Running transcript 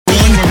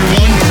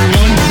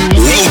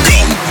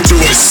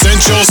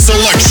Essential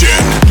Selection.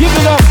 Give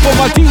it up for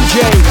my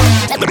DJ.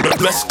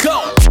 Let's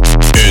go.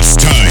 It's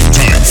time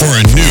for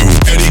a new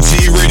Eddie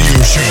T radio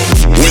show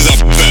with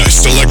the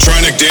best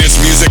electronic dance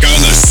music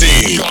on the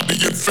scene.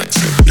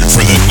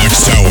 For the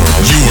next hour,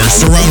 you are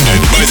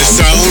surrounded by the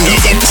sound of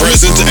the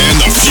present and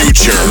the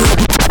future.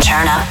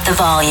 Turn up the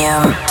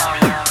volume.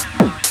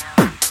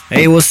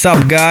 Hey, what's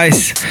up,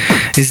 guys?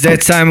 It's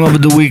that time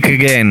of the week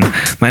again.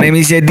 My name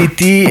is Eddie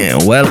T,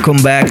 and welcome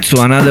back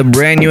to another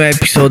brand new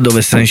episode of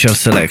Essential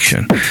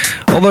Selection.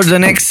 Over the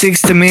next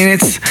 60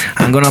 minutes,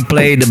 I'm gonna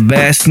play the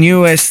best,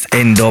 newest,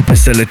 and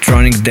dopest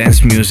electronic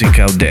dance music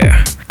out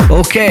there.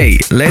 Okay,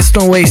 let's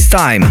not waste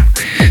time.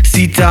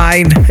 Sit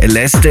tight and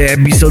let the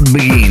episode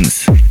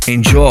begins.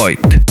 Enjoy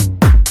it.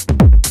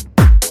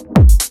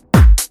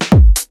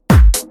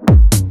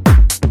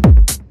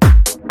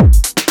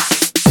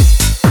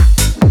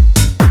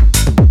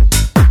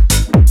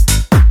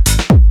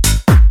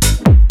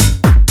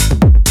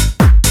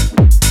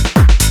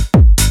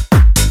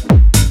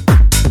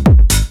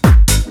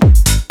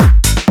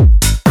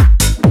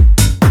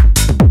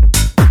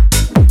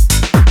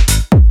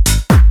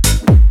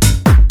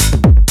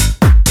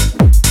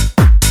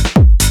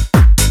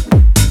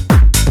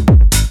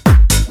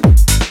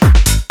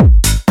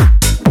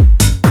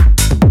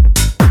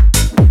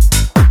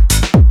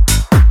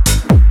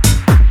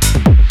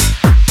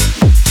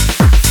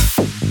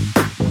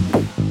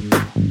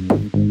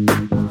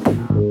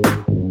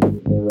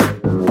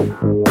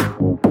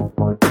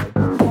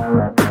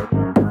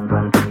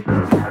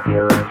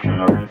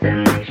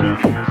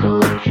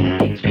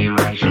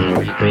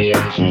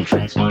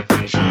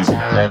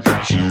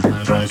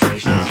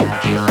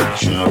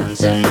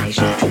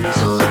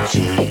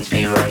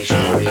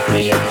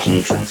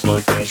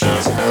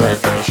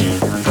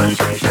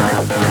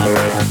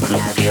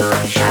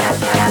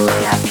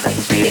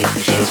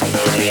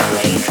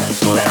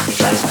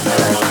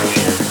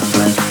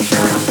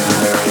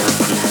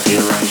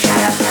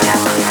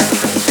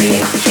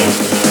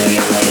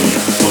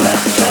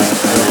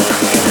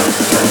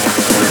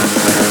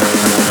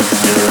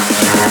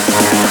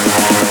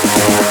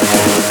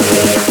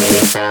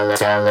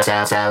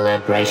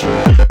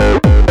 Celebration.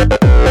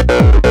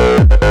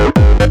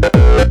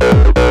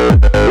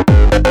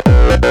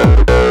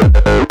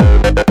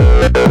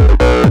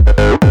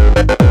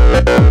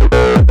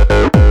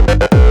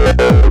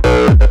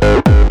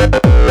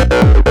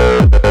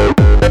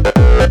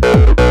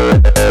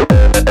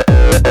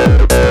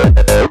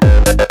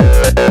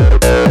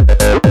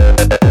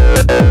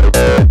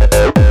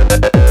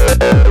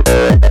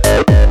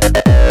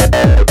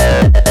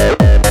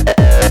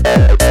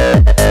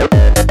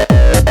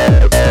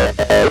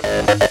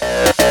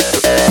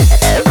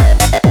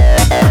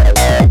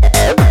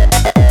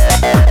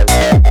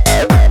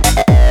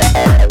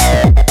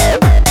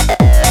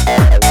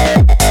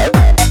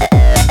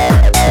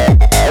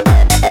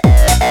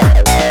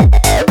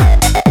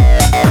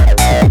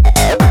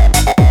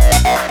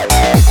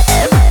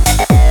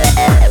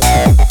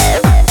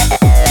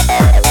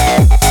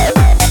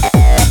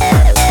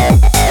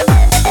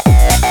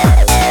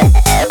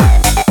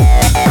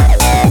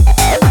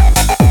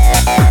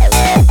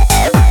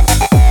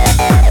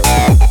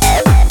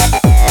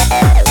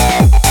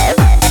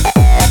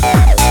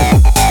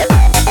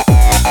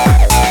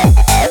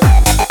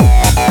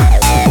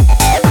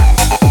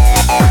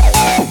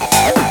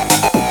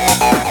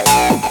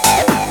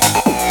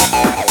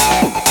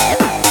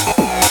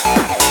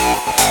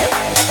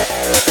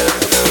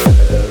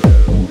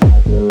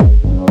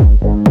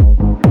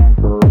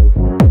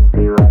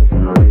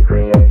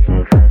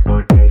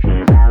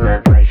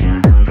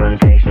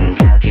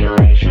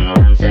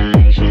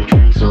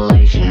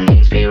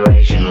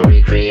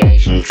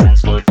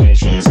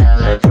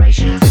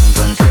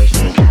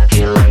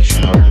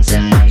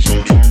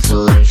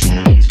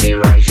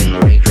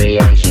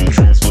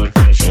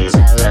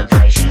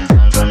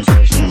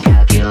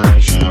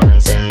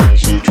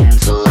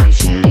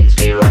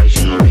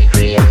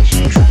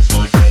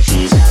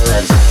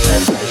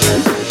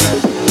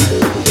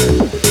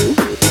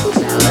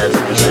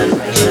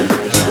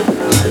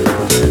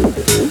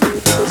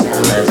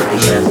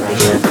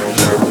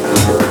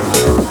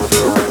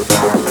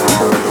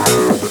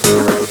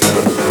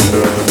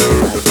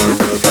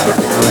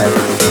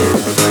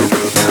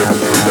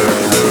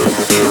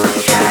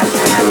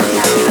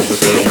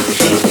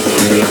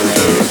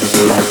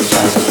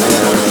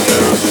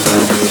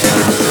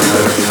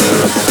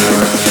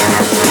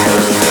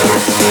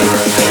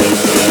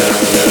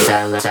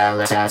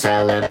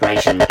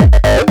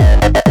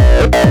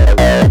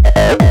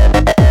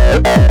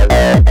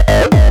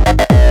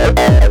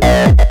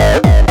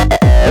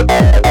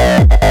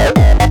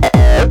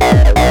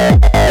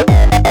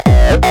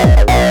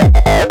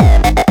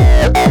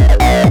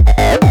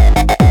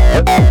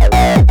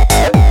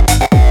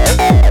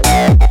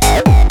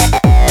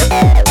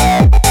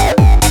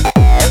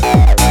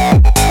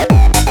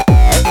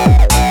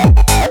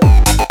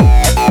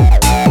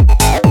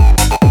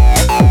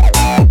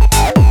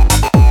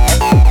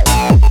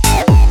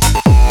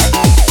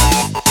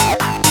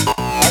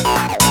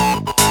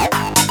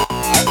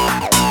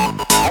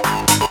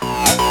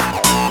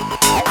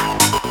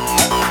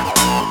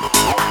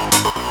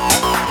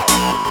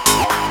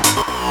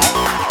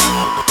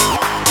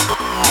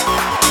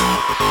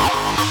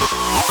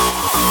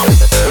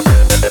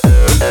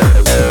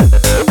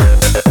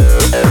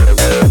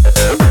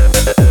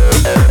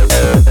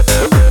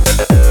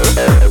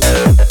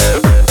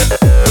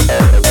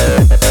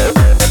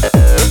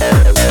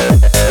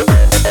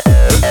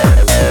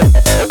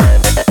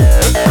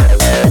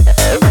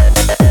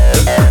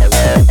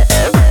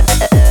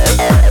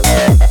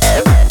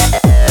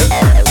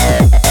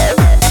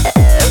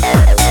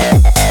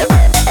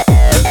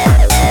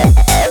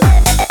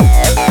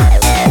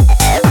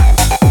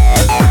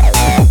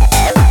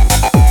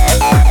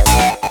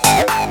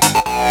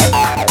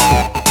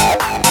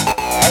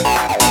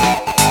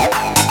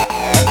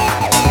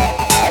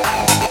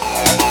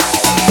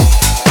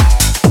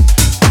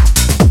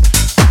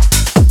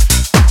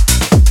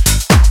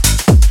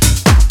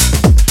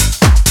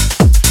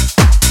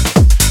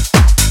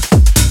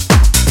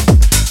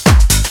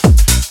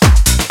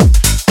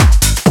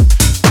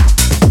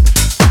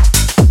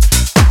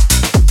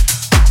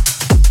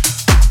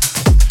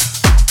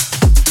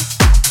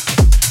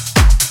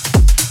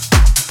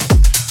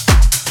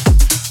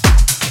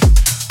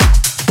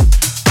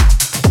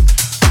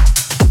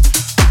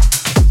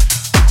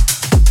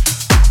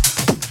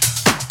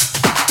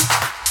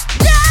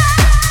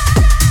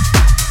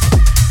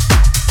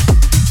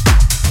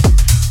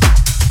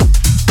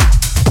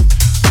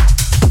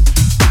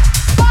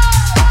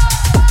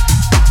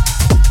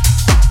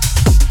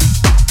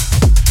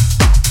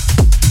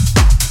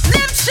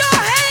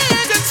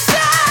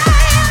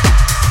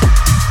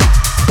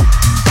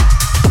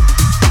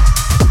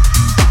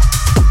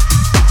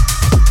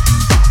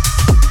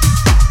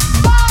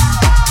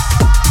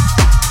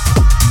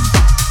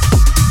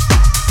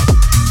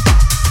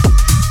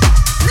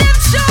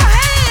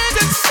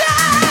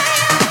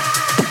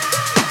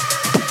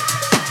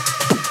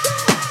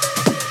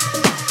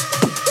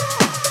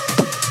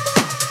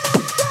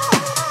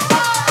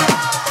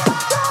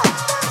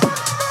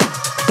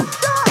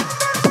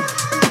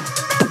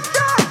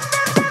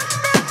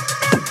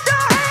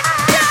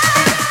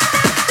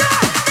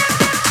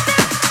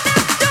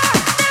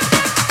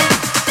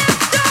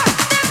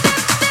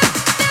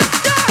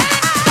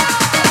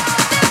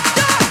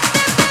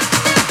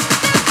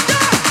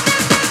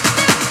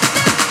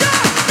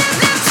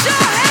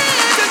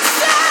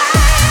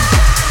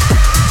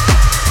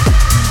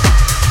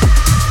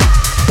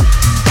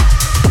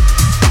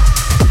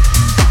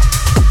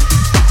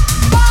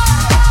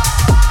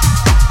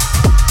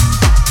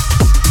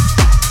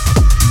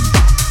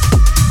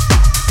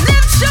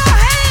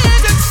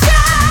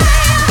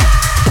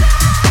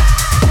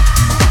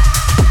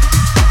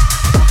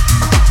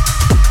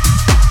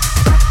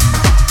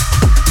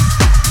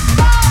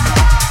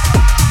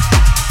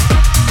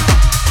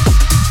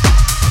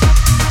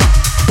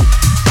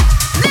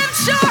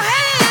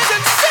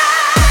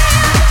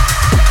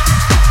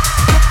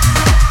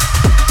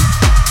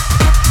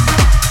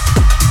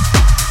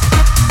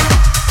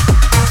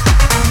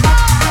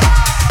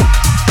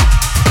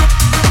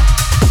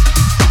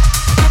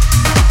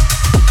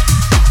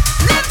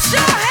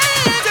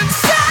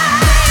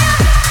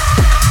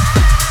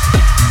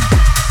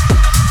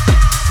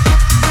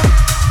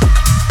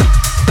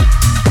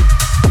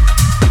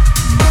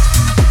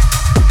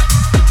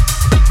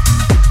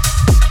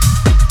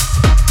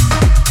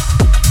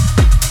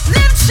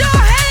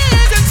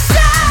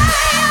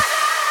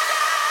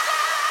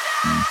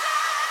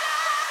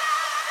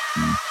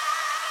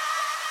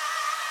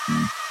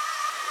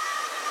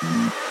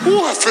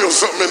 Ooh, I feel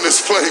something in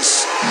this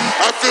place.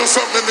 I feel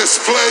something in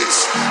this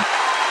place.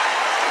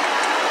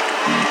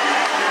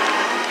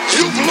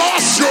 You've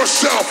lost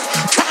yourself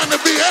trying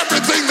to be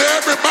everything to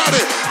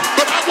everybody,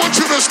 but I want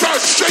you to start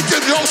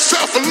shaking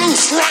yourself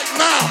loose right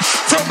now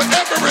from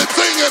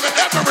everything and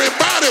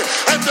everybody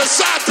and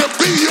decide to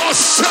be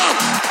yourself.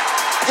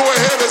 Go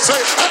ahead and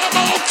say, I'm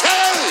okay.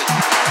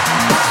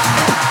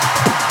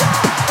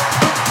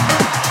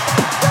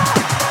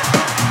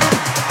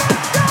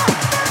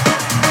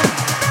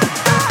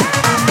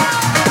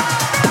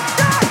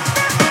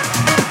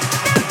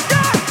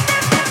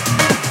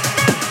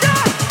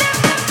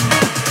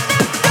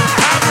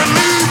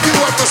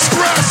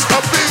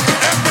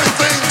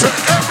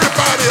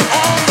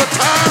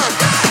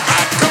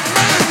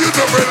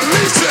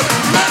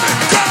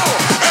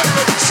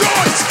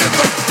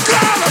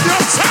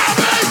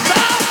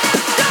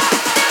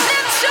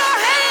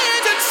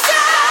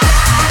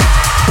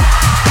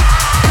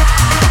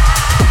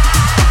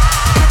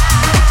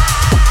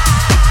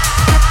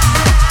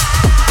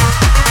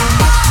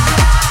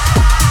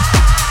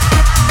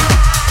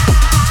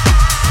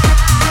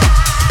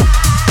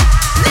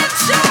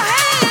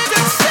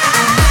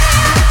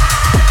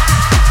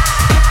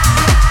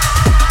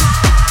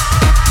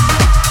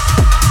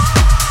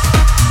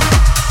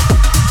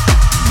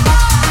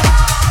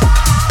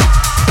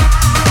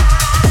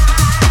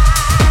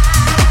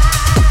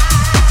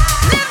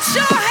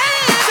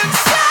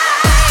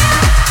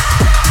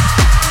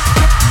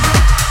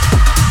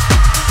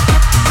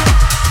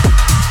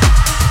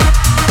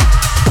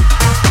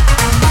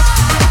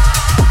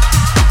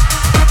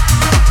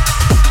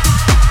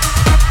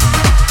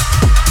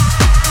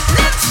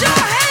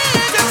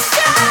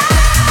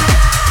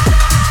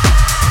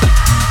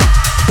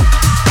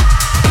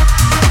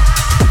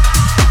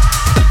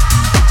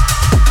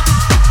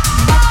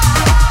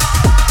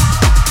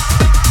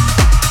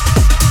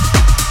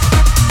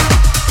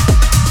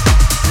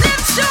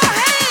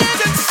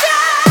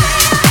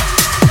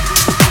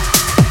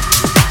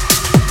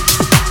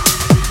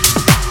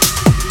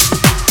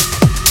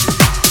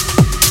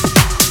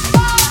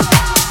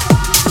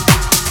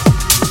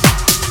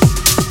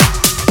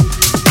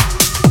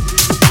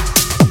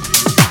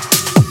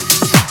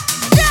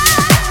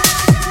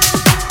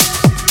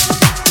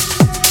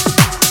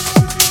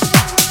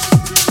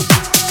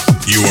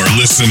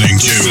 Listening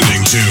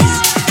to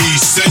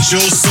Essential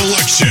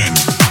Selection,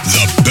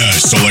 the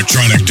best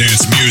electronic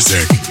dance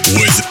music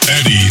with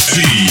Eddie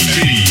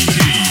T.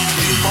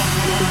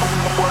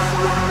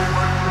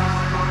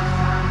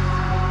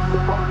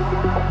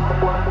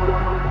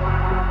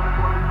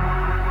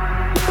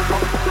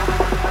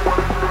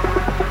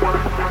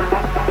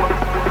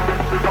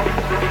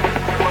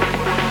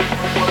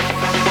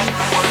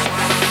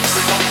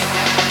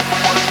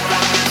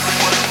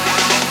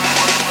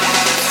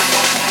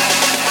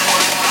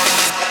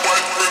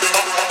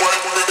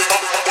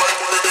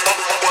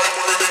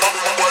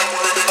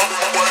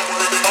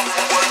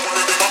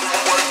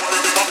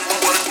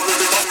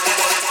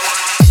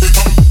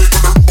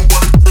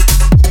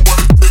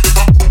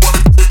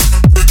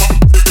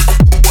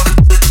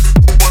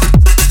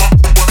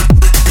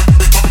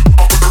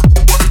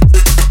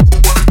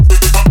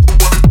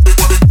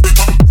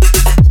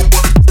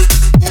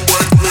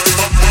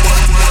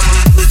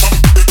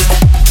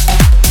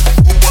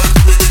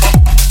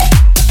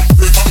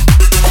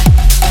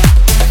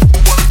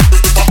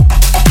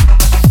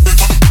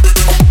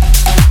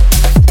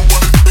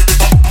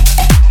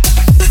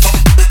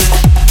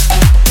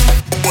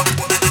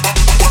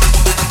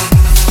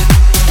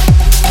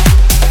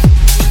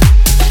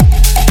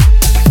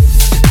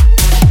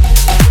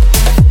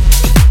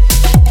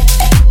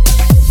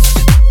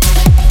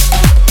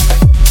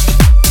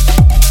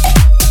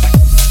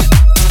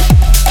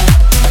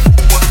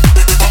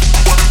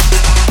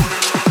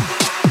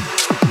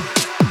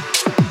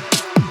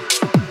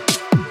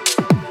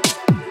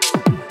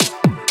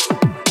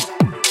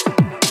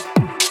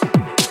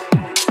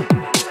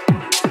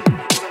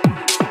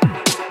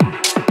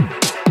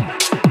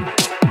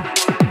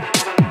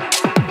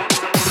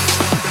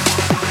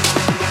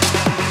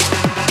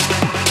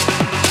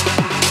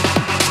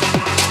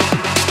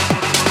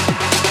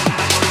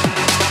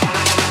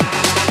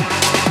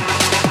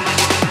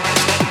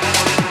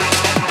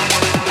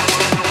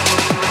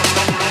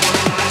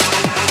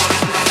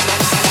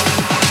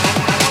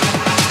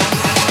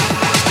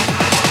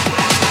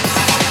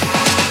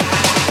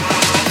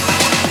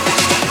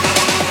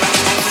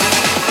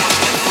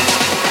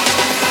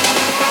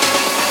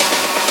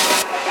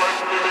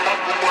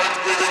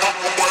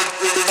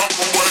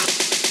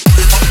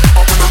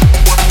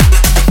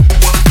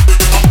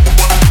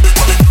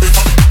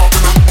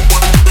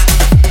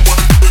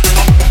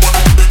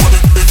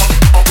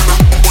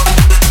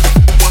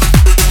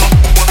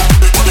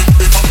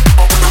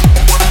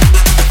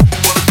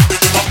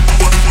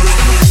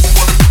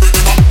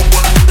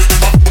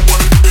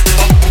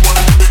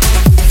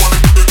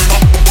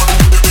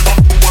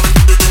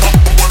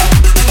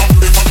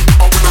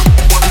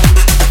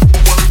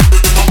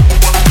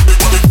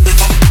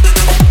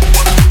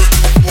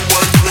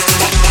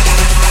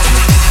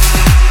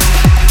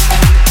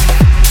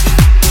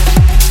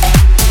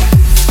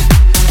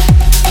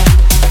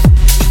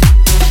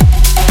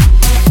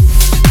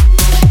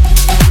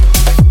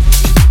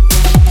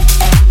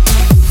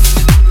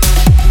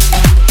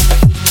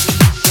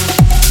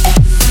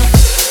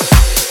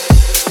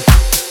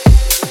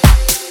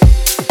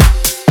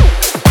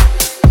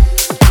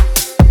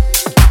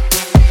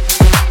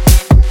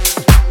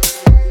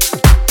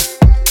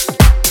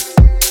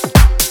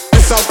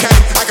 It's okay,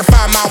 I can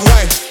find my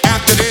way.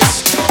 After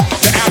this,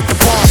 the after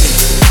party.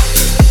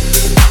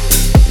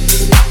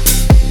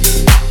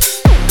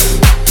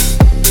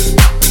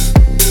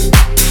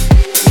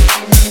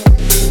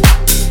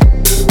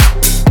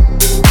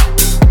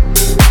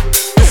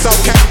 It's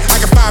okay, I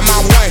can find my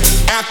way.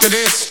 After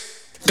this,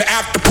 the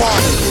after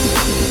party.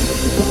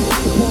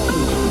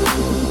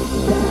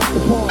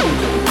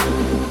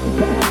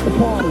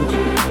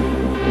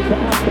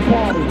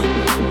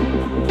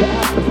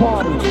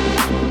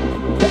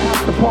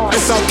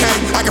 It's okay,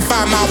 I can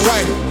find my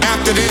way.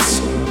 After this,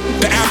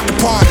 the after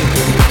party.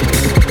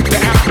 The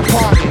after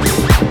party.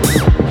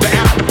 The after party. The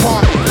after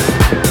party.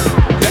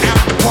 The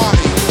after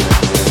party.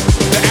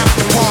 The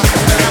after party.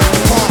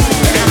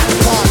 The after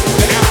party.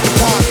 The after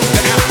party.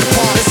 The after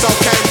party. It's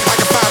okay, I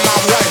can find my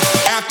way.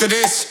 After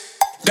this,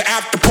 the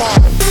after party.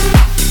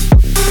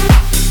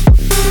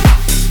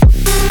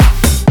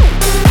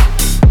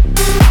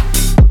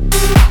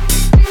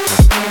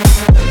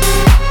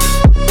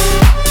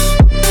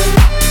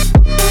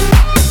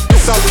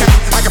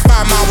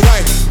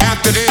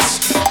 After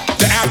this,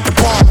 the after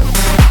party.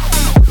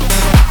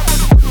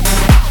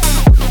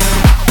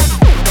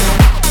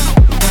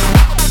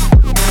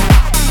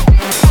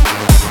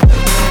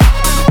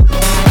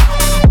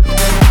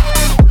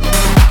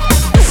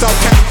 It's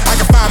okay, I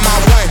can find my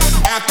way.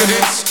 After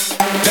this,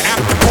 the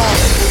after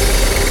party.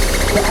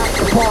 The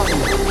after party.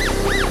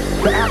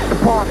 The after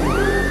party.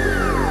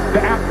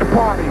 The after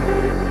party.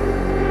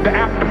 The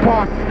after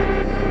party.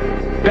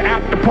 The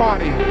after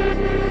party.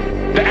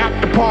 The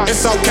after party.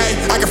 It's okay,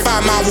 I can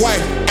find my way.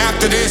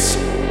 After this,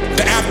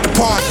 the after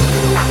party.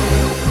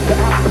 The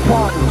after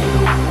party.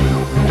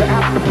 The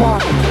after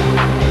party.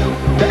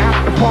 The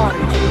after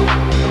party.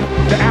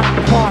 The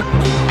after party.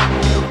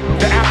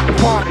 The after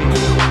party.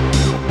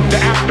 The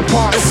after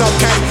party. It's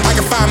okay, I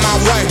can find my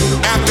way.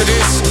 After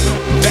this,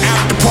 the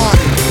after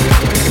party.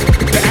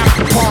 The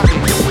after party.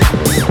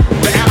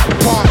 The after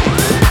party.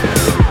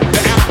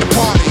 The after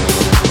party.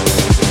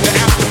 The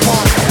after party.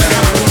 The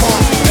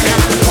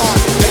after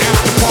party. The after party. The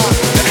after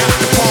party. The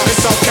after party.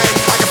 It's okay,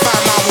 I can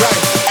find my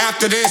way.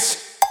 After this,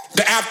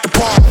 the after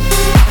party.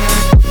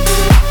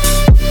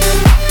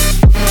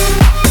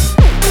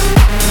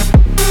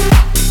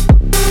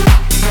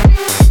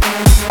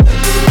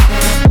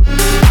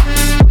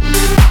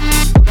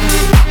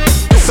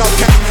 It's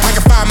okay, I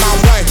can find my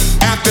way.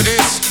 After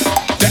this,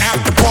 the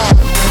after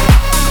party.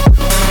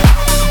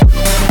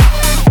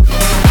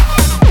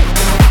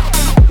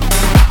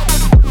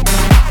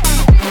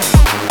 It's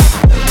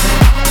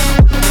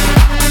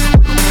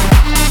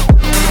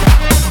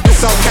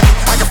okay,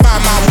 I can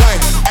find my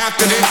way.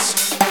 After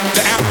this,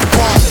 the after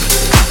party.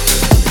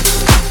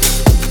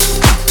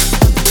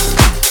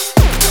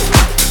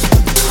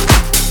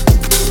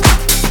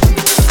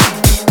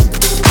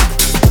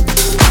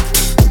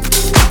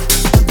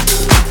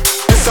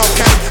 It's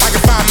okay, I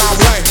can find my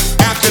way.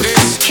 After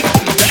this,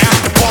 the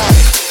after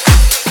party.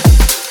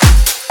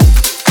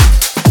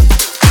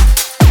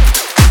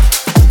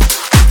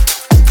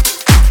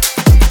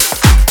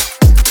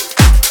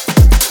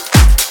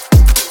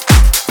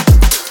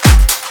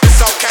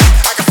 It's okay,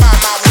 I can find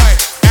my way.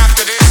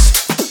 After this,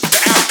 the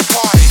after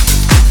party.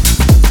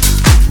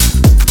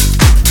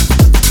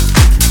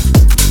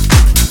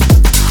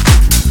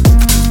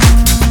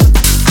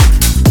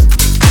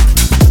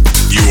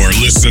 You are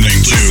listening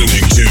to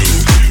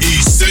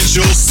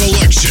Essential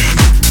Selection,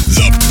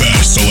 the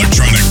best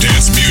electronic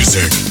dance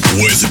music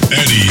with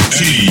Eddie T.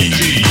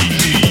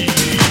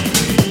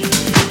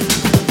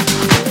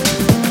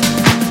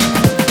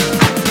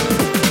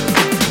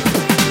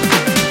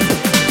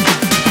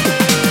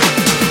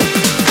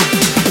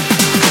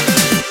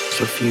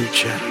 The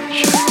future.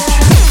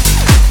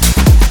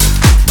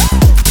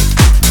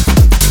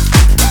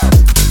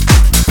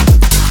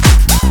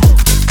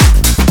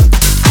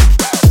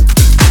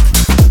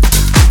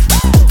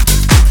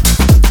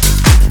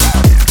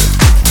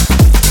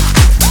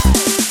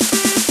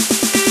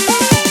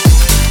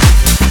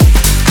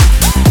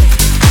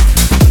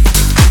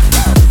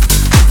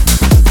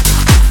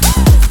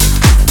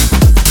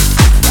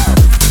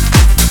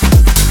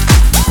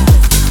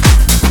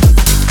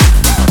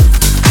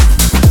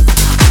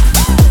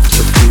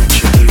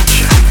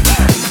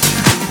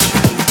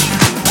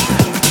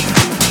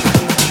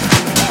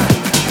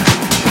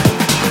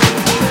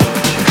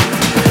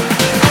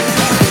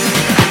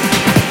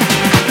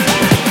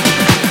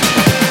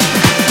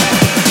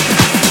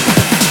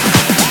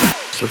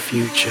 The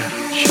future.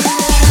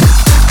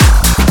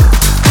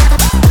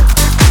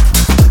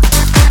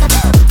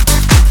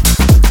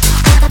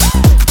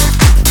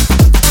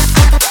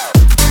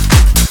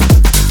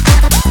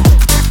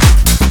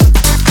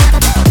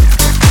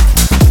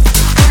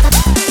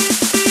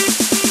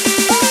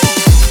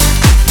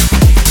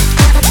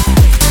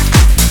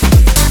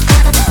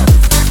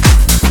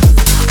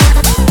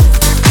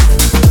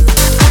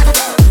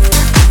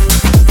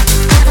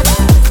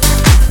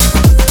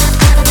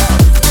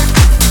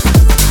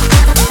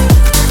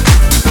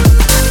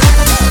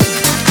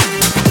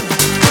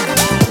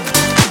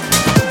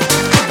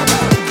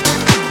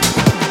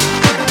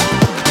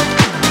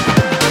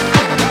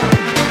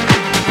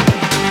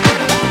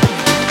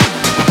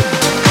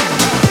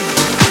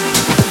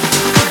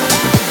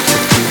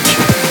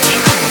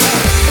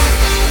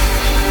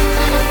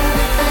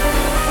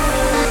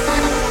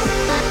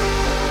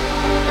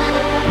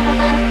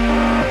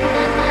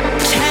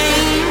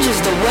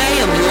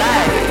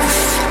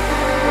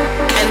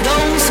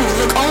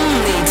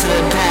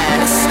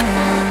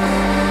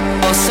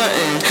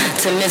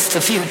 to miss the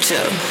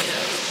future.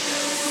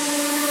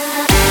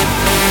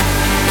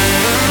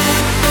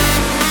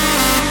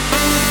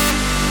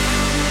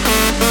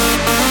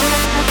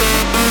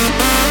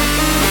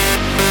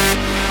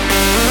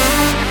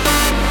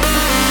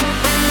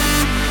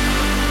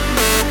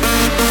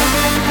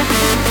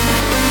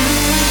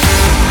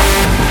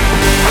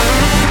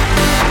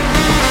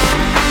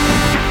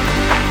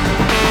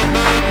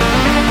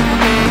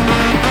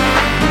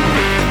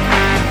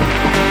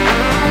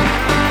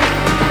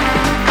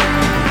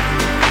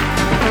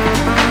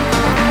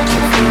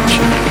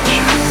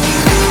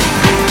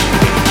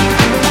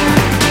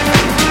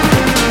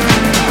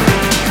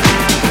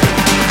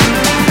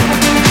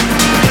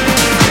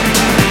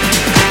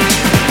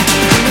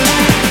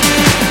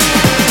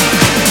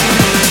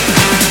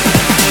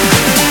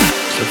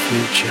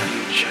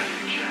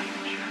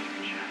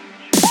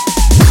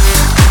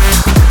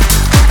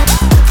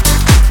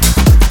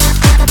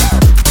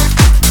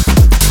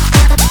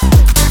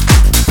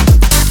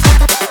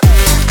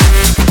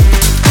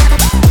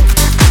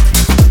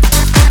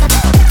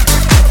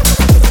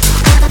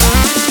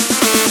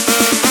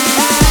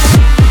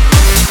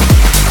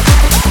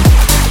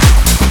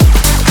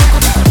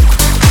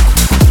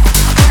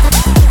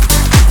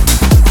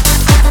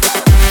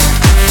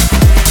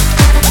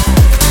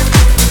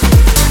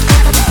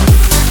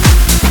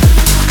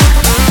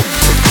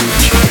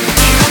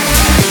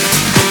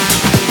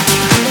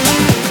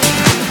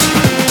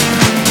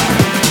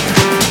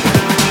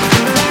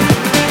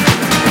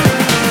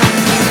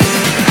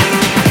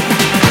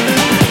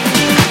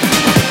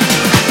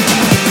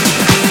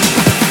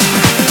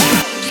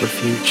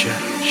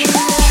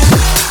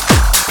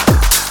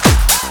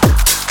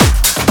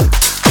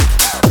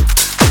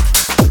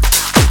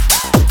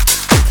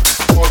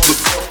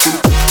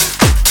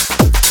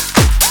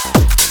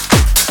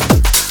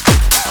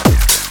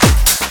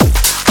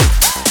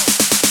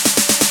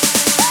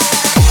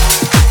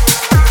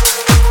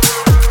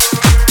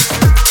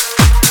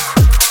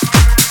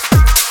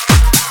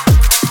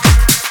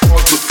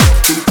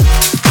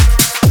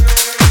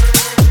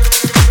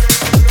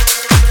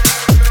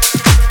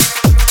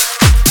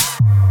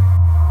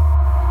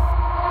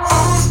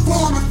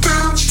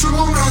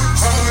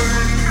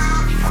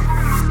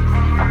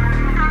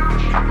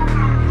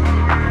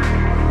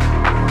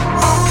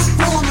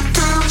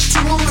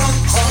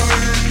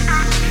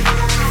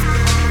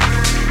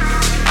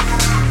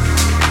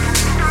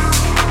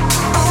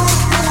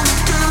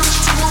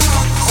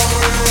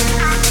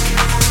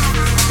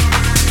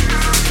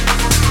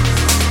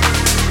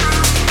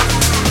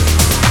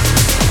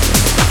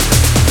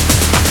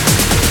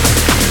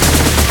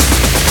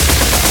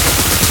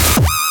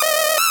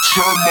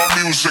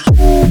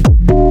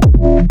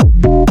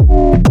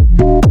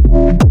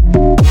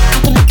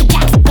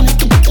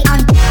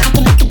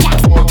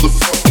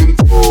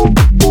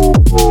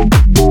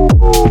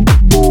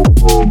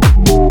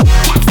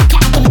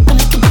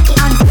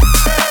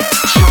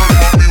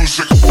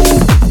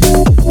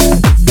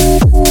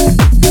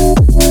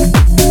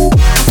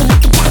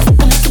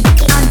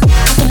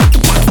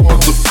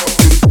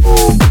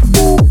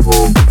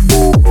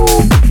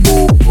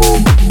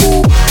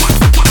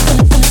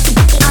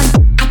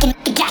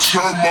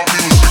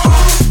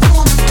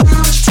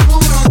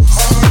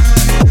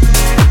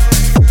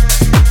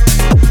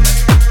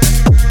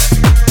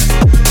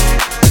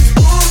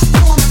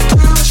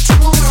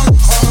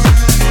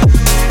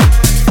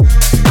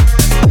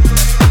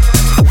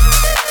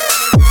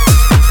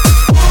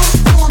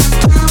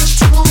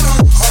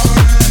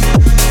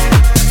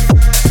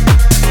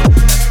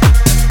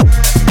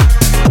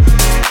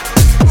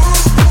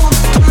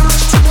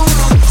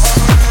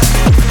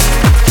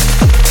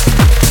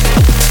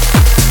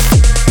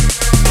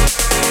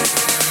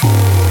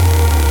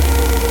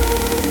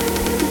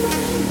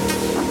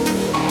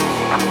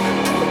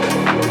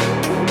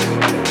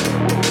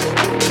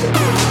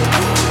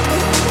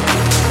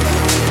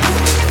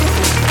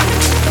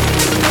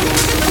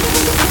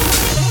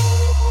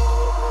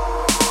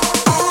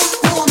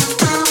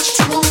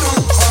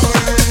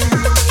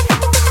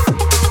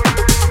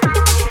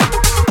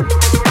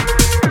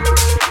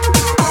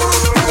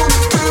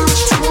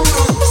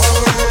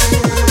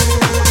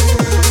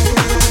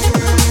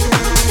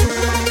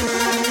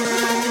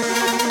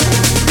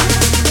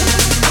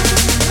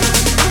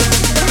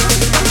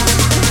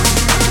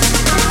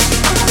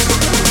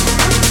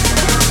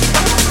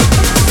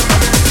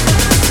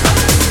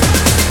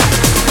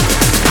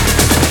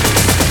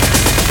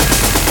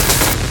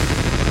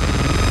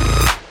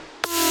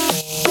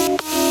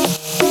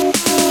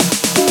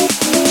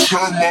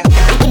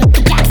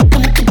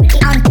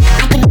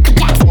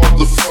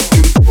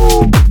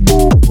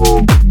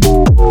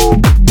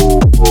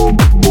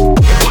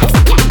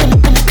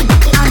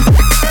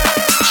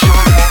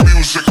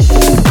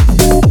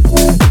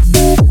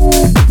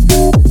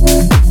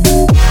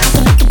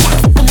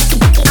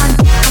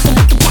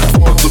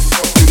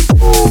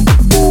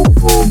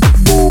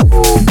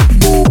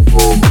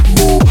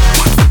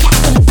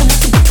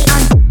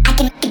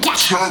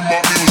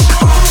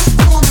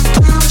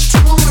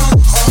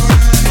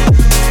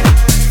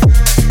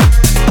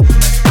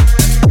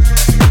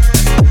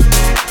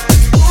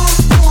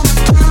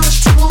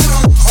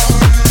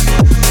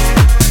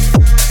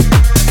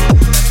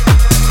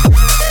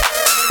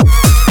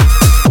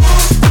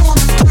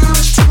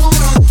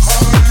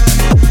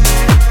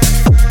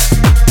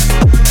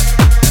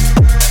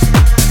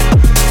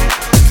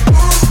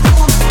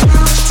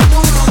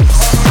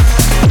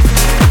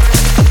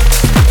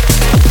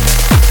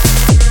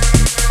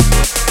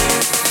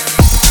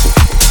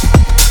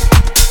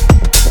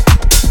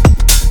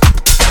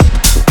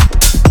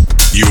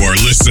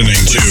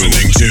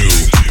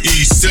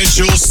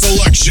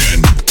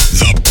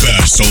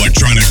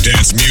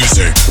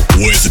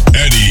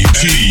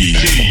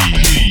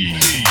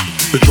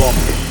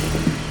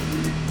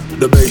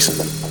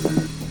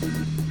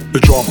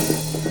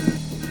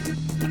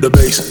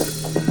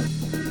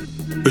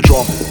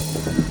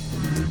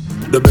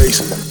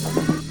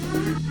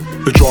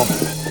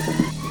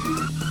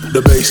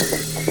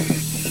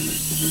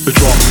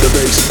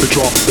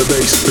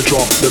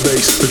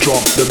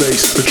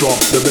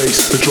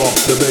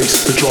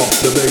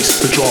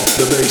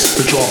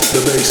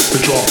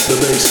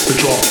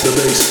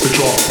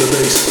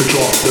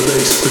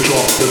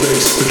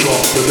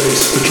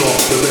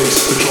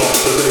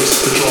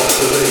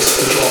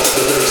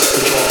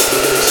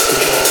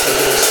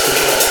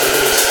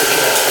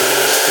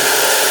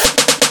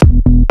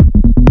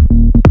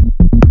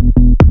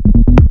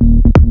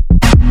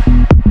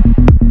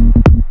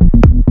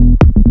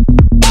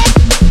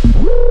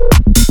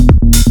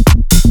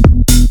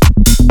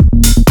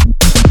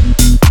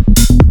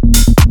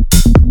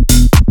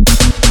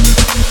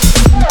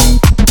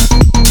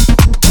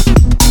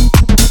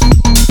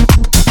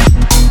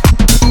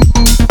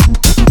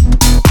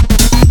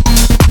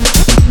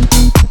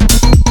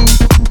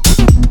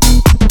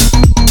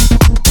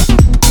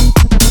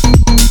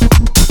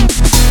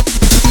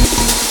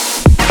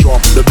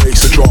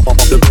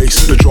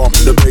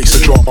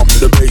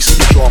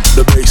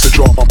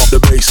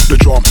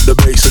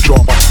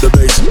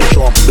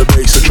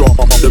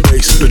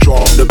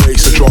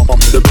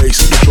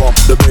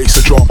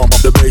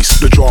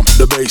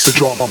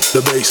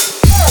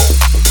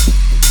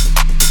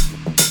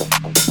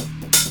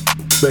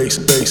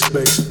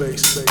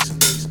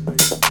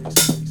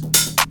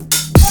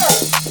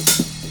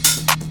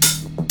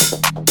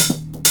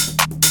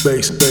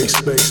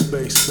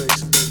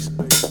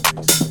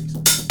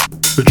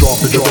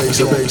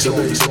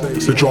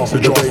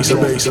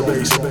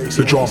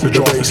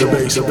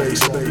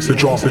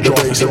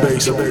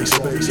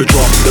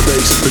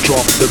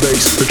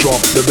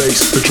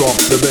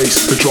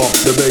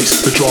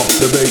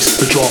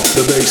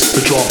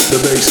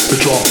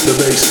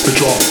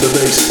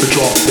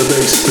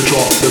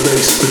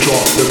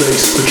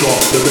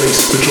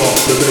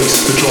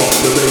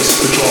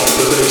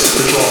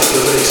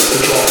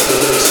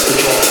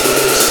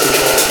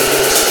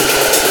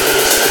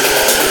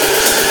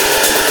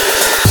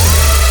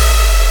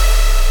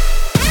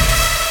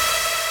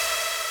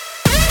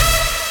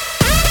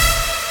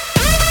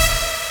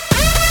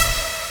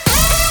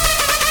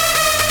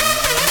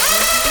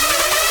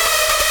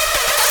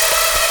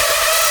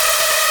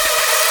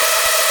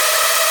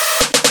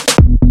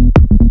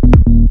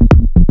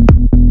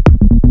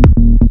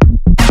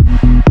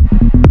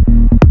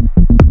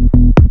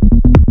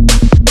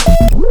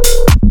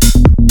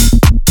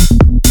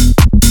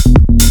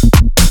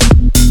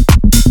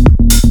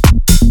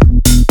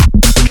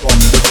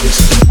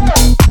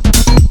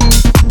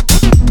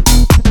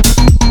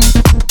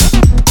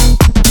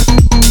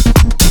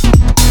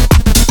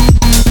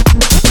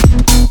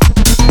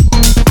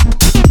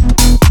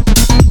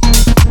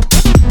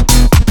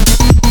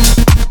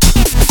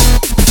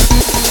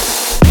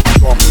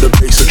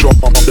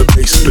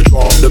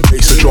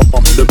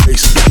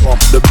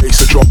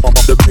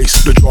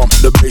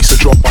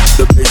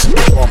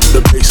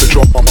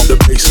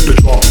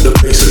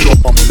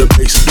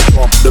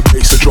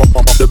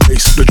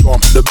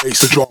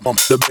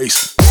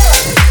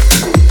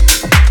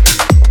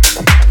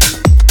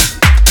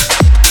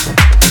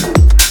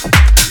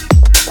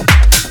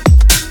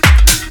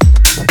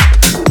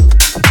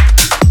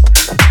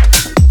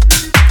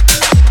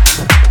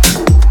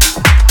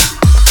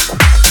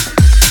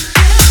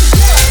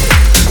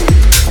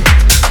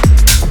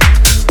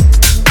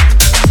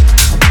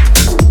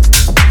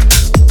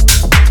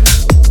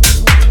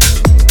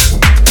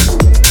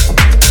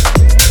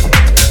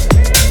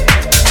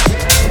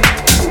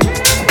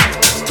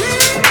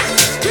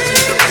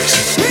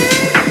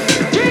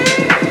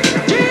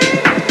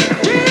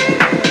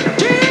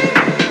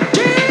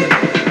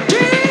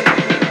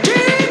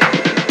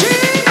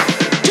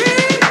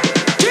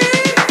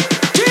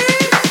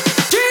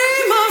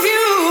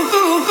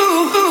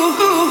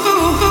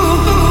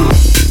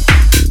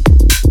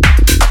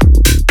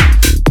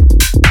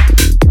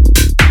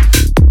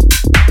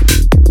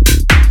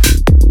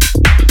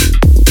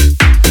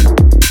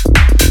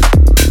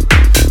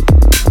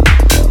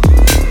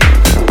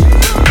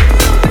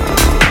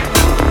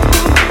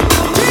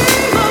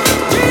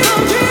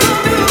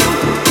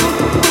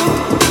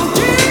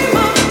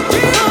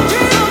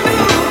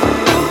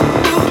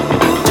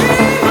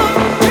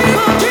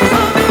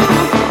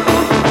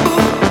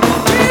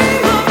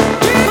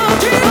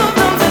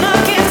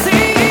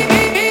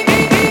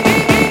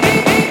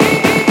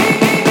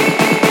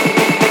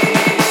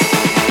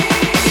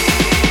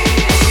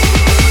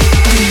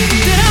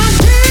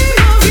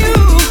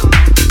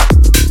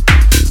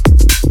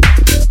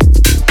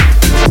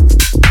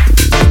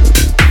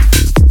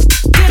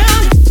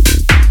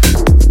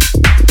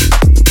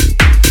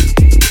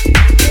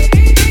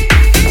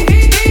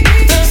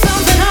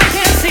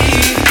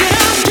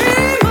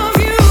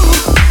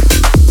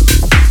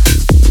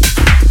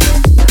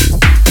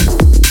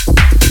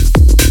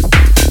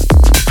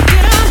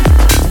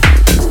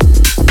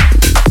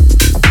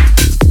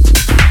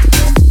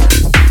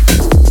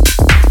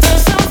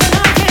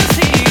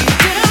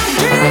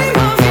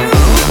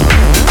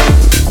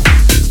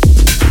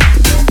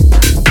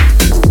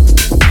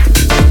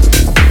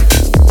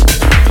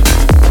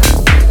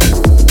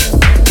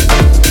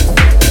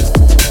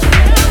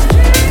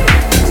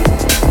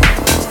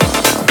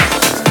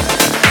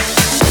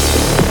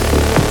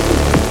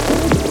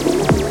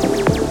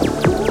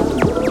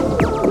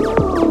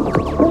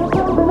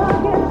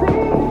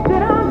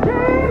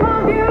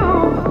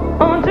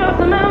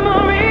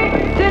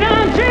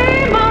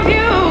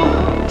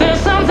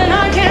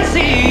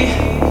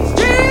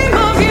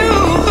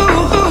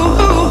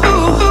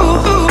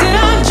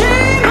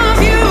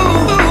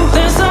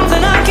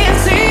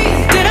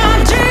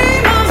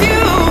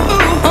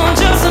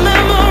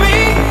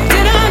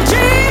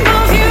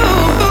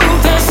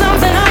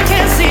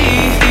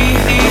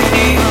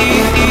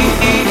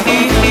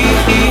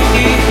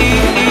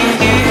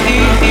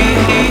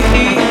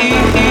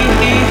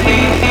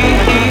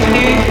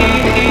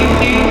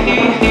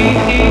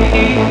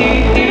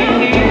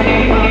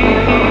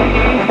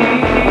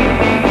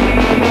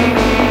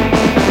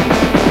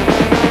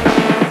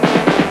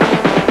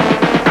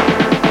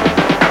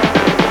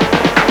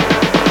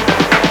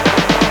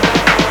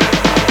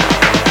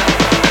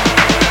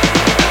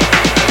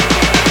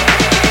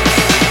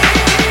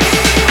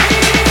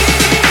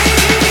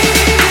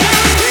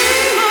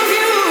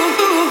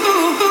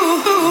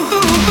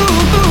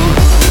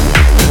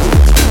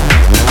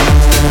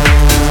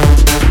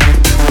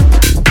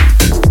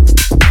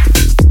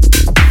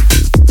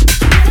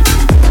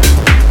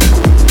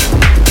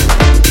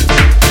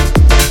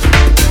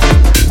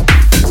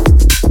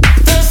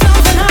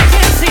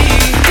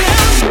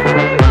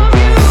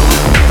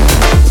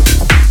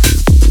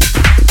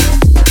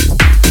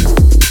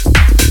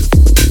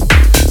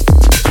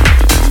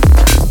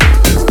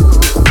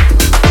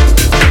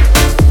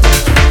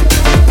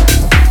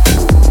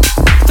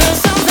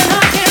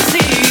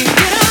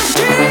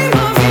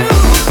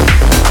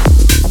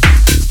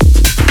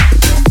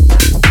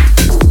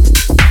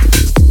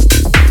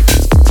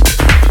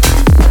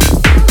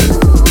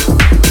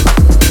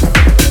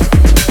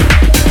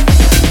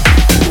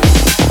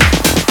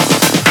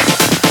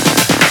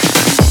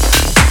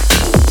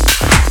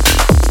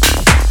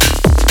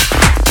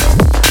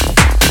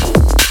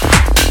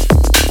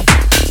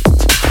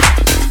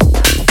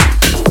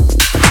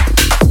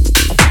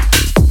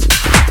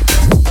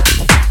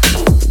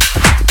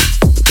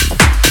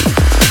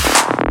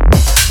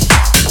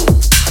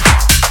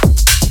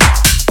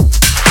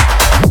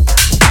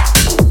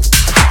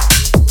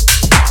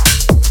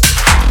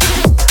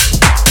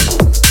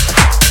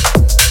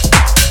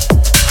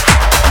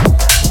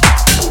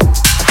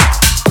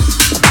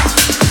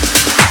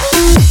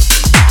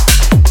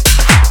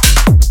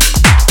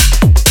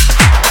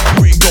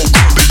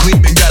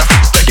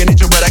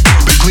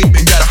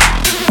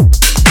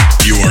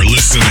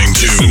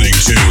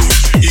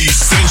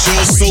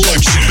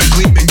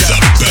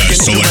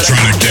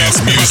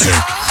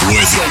 music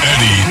with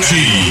Eddie T.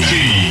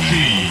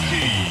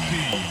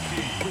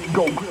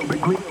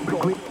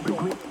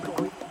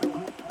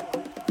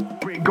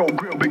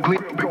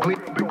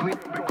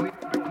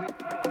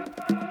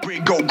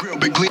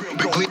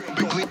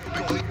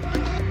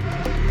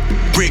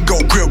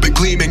 Rico grill be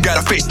gleaming, got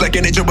a face like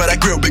an angel, but I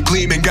grill be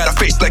gleaming, got a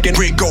face like an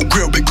Rico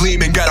grill be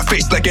gleaming, got a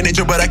face like an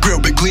angel, but I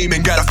grill be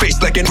gleaming, got a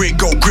face like an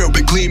Rico grill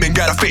be gleaming,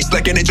 got a face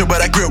like an angel, but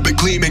I grill be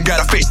gleaming,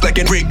 got a face like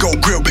an Rico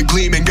grill be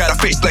gleaming, got a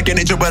face like an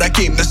angel, but I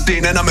came the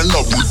scene and I'm in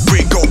love with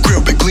Rico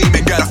grill be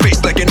gleaming, got a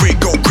face like an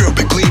Rico grill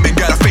be gleaming,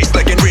 got a face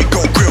like an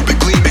Rico grill be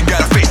gleaming,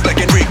 got a face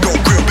like an Rico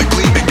grill be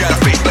gleaming, got a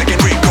face like an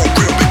Rico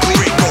grill be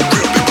gleaming, Rico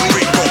grill be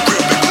gleaming,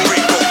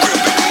 Rico grill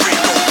be gleaming,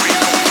 Rico grill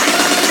be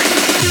gleaming,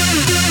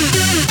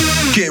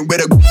 can't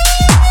wait to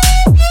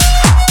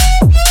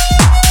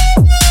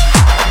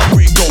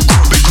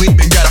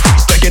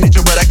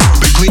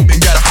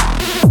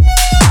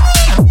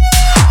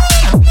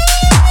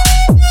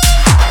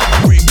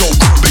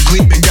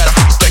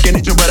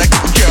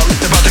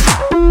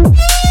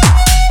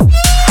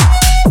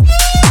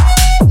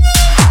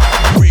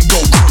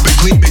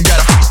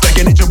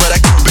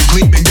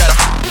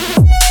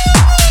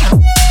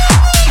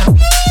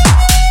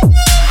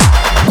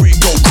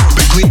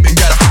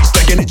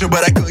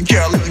but I couldn't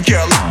care less. Rico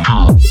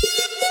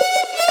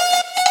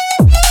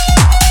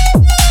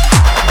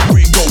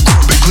grill be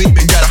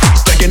gleaming, got a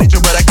face like an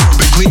angel, but I grill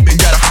be gleaming,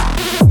 got a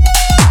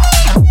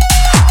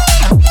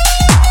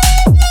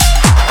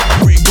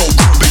Rico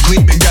grill be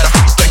gleaming, got a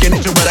face like an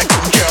angel, but I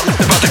couldn't care less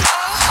about the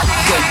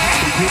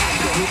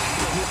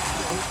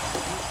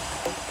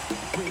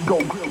Rico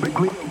grill be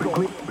gleaming,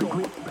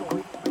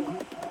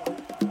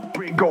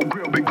 Rico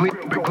grill be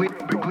gleaming,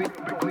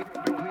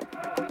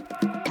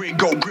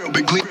 Rico grill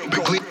be gleaming.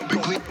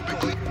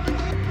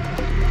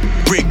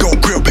 Rico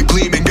grill be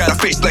gleaming, got a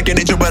face like an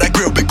angel, but I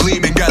grill be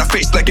gleaming, got a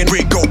face like an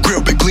Rico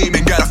grill be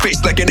gleaming, got a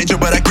face like an angel,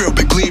 but I grill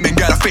be gleaming,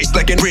 got a face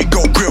like an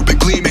Rico grill be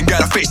gleaming, got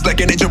a face like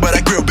an angel, but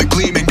I grill be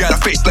gleaming, got a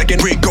face like an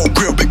Rico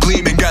grill be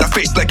gleaming, got a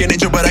face like an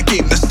angel, but I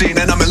came the scene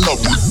and I'm in love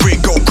with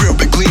Rico grill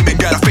be gleaming,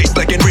 got a face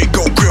like an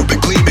Rico grill be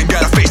gleaming,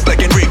 got a face like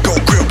an Rico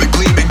grill be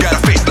gleaming, got a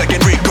face like an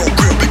Rico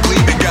grill be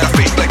gleaming, got a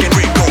face like an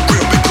Rico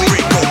grill be gleaming,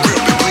 Rico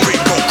grill be gleaming,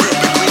 Rico grill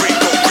be gleaming,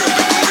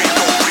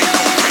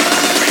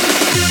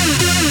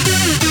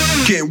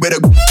 can't wait to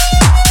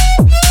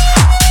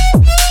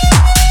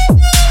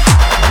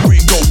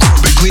Rico grill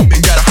be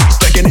gleaming, got a face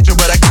like an angel,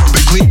 but I grill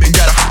be gleaming,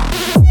 got a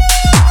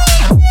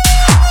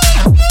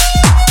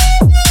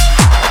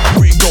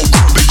Rico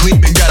grill be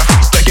gleaming, got a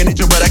face like an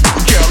angel, but I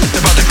couldn't care less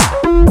about the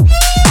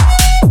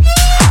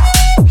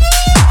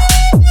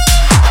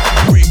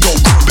Rico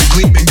grill be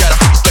gleaming, got a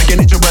face like an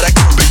angel, but I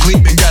grill be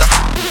gleaming, got a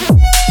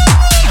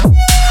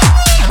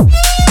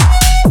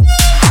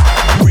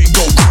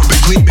Rico grill be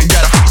gleaming,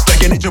 got a face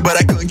like an angel, but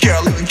I couldn't care less.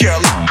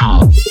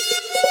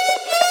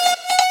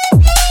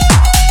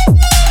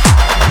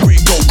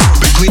 Rico grill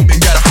be gleaming,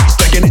 got a face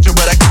like an angel,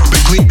 but I grill be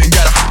gleaming,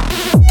 got a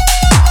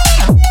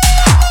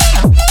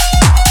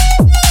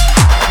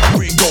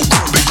Rico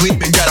grill be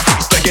gleaming, got a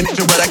face like an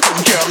angel, but I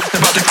couldn't care less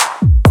about the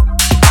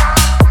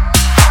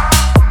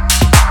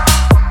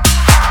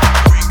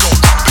Rico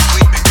grill be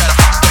gleaming, got a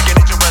face like an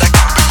angel, but I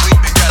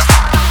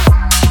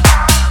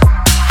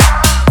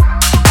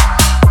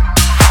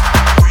grill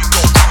be gleaming,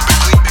 got a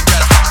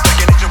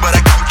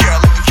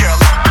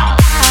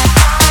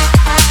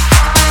Rico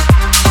grill be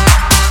gleaming, got a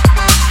face like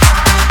an angel, but I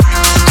couldn't care less.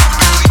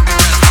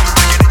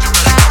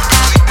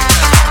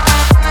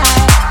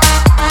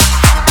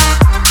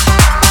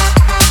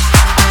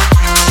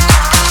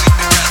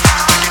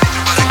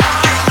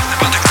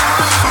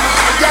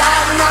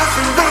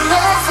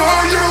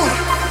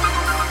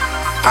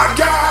 I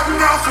got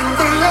nothing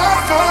but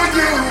love for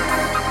you.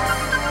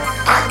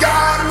 I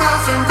got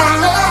nothing but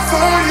love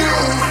for you.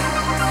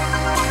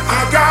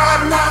 I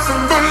got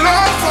nothing but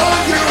love for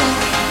you.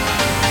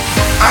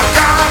 I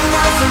got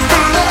nothing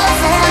but love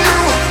for you.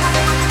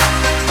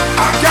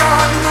 I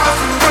got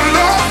nothing but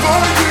love for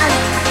you.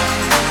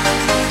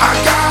 I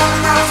got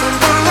nothing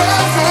but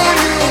love for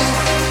you.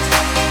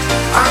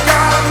 I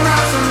got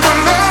nothing but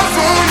love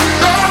for you.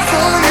 Love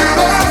for you.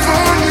 Love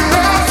for you.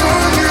 Love for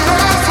you.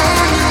 Love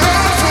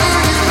for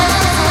you. Love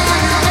for you.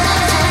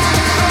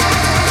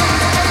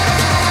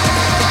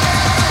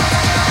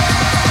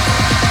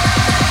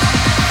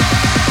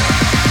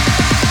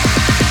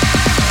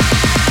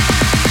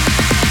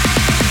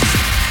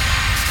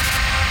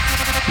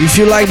 If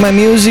you like my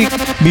music,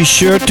 be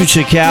sure to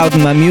check out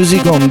my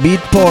music on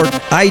Beatport,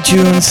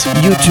 iTunes,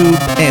 YouTube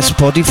and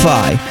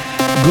Spotify.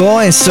 Go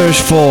and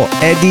search for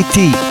Eddie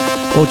T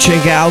or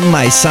check out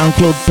my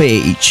SoundCloud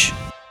page.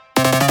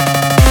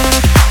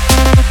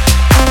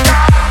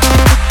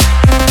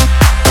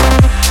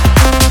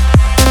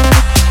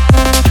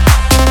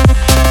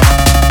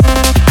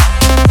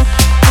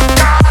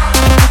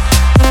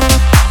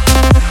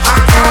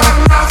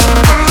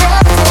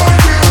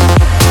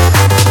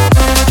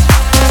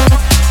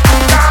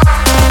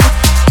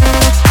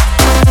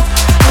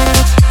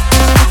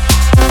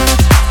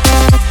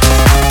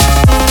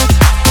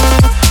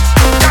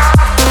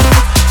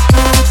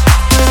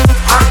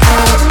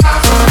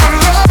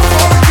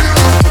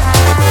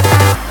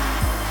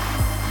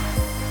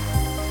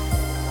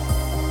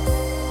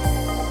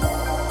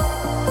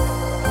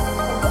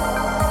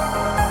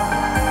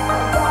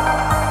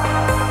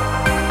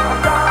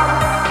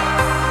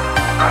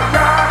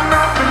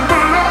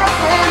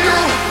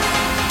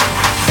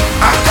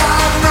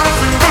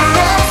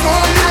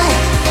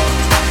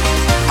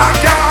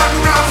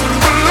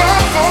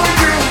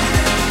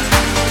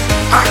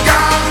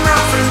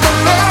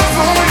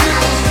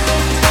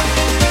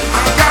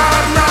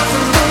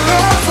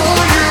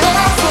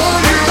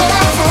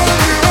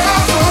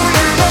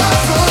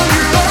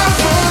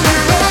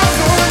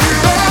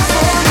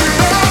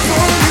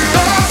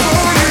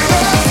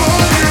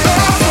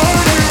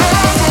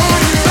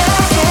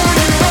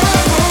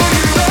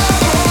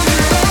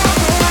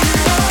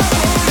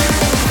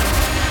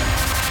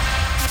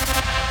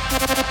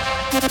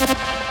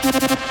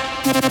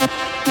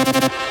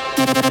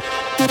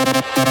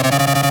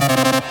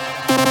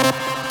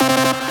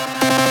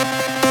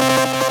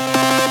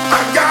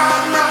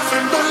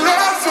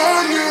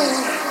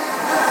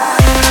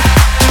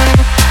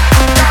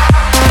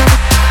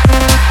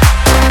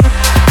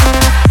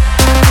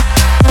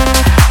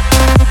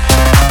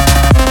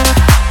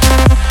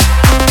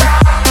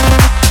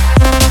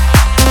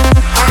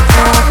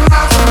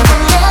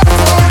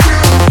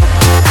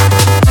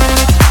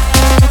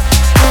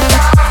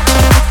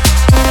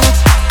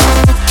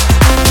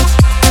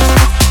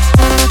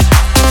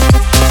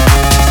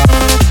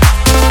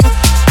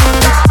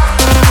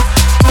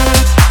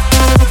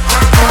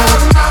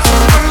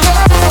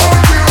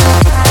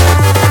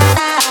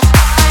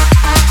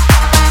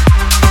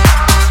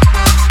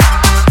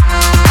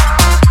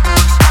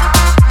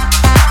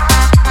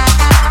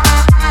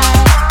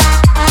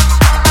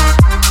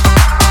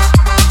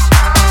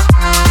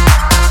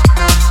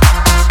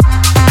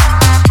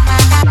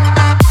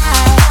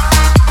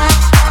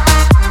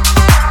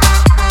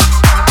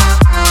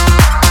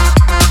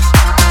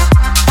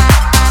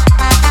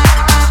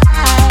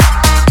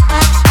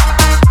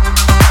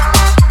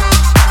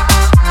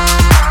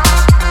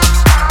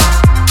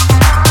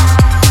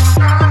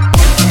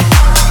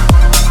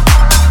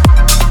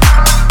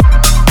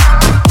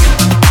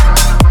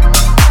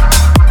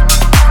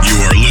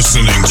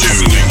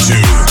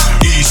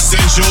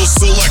 Essential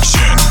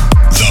Selection.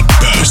 The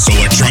best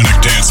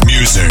electronic dance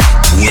music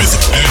with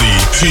Eddie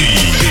T.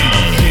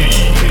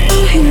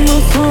 I hit my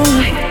phone,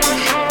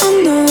 I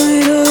know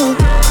it all.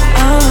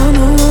 I don't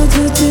know what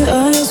to do,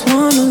 I just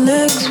wanna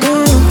let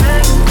go.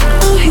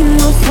 I hit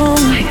my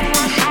phone,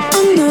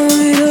 I know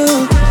it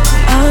all.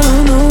 I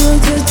don't know what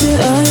to do,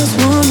 I just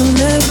wanna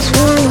let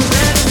go.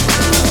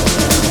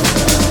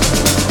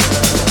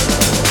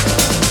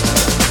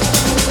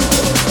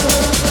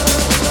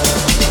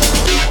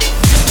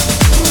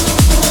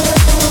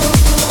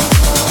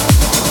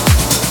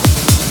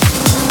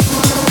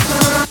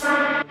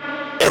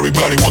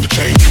 Everybody want to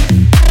change.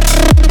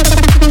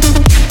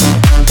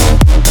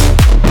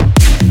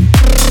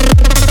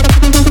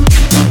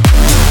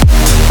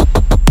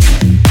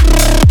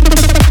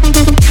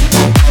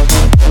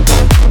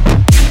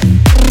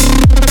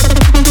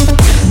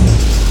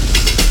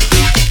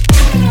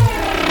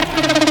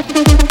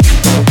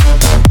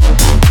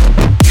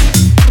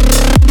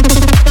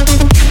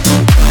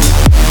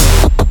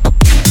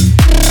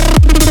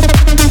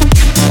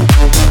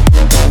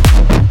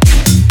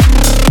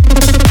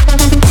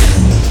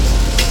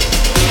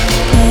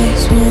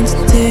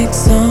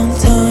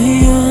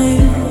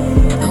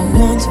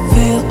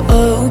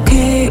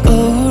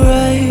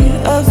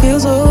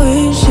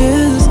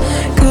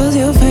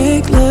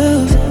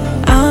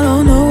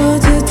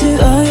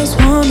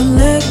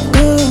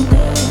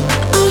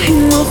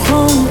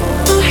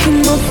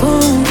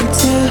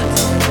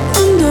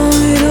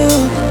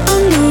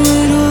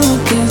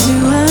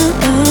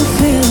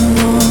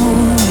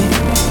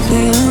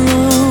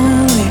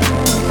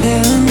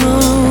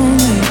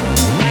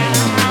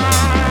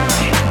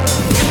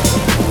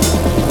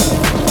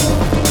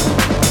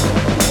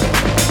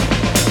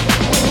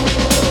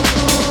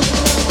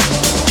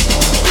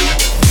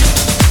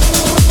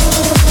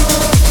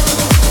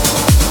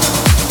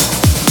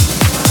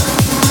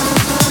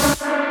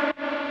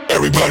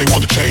 Everybody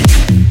want to change.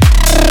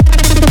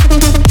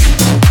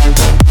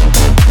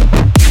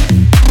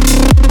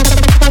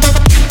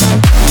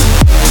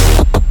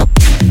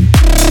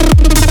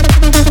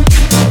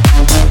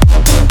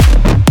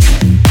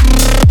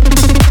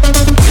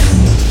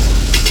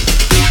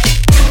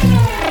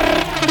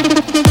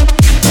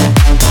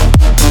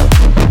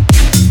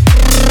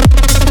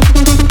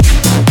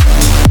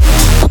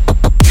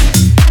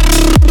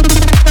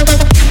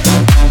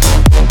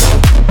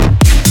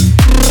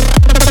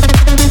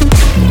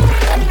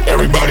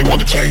 Everybody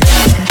want to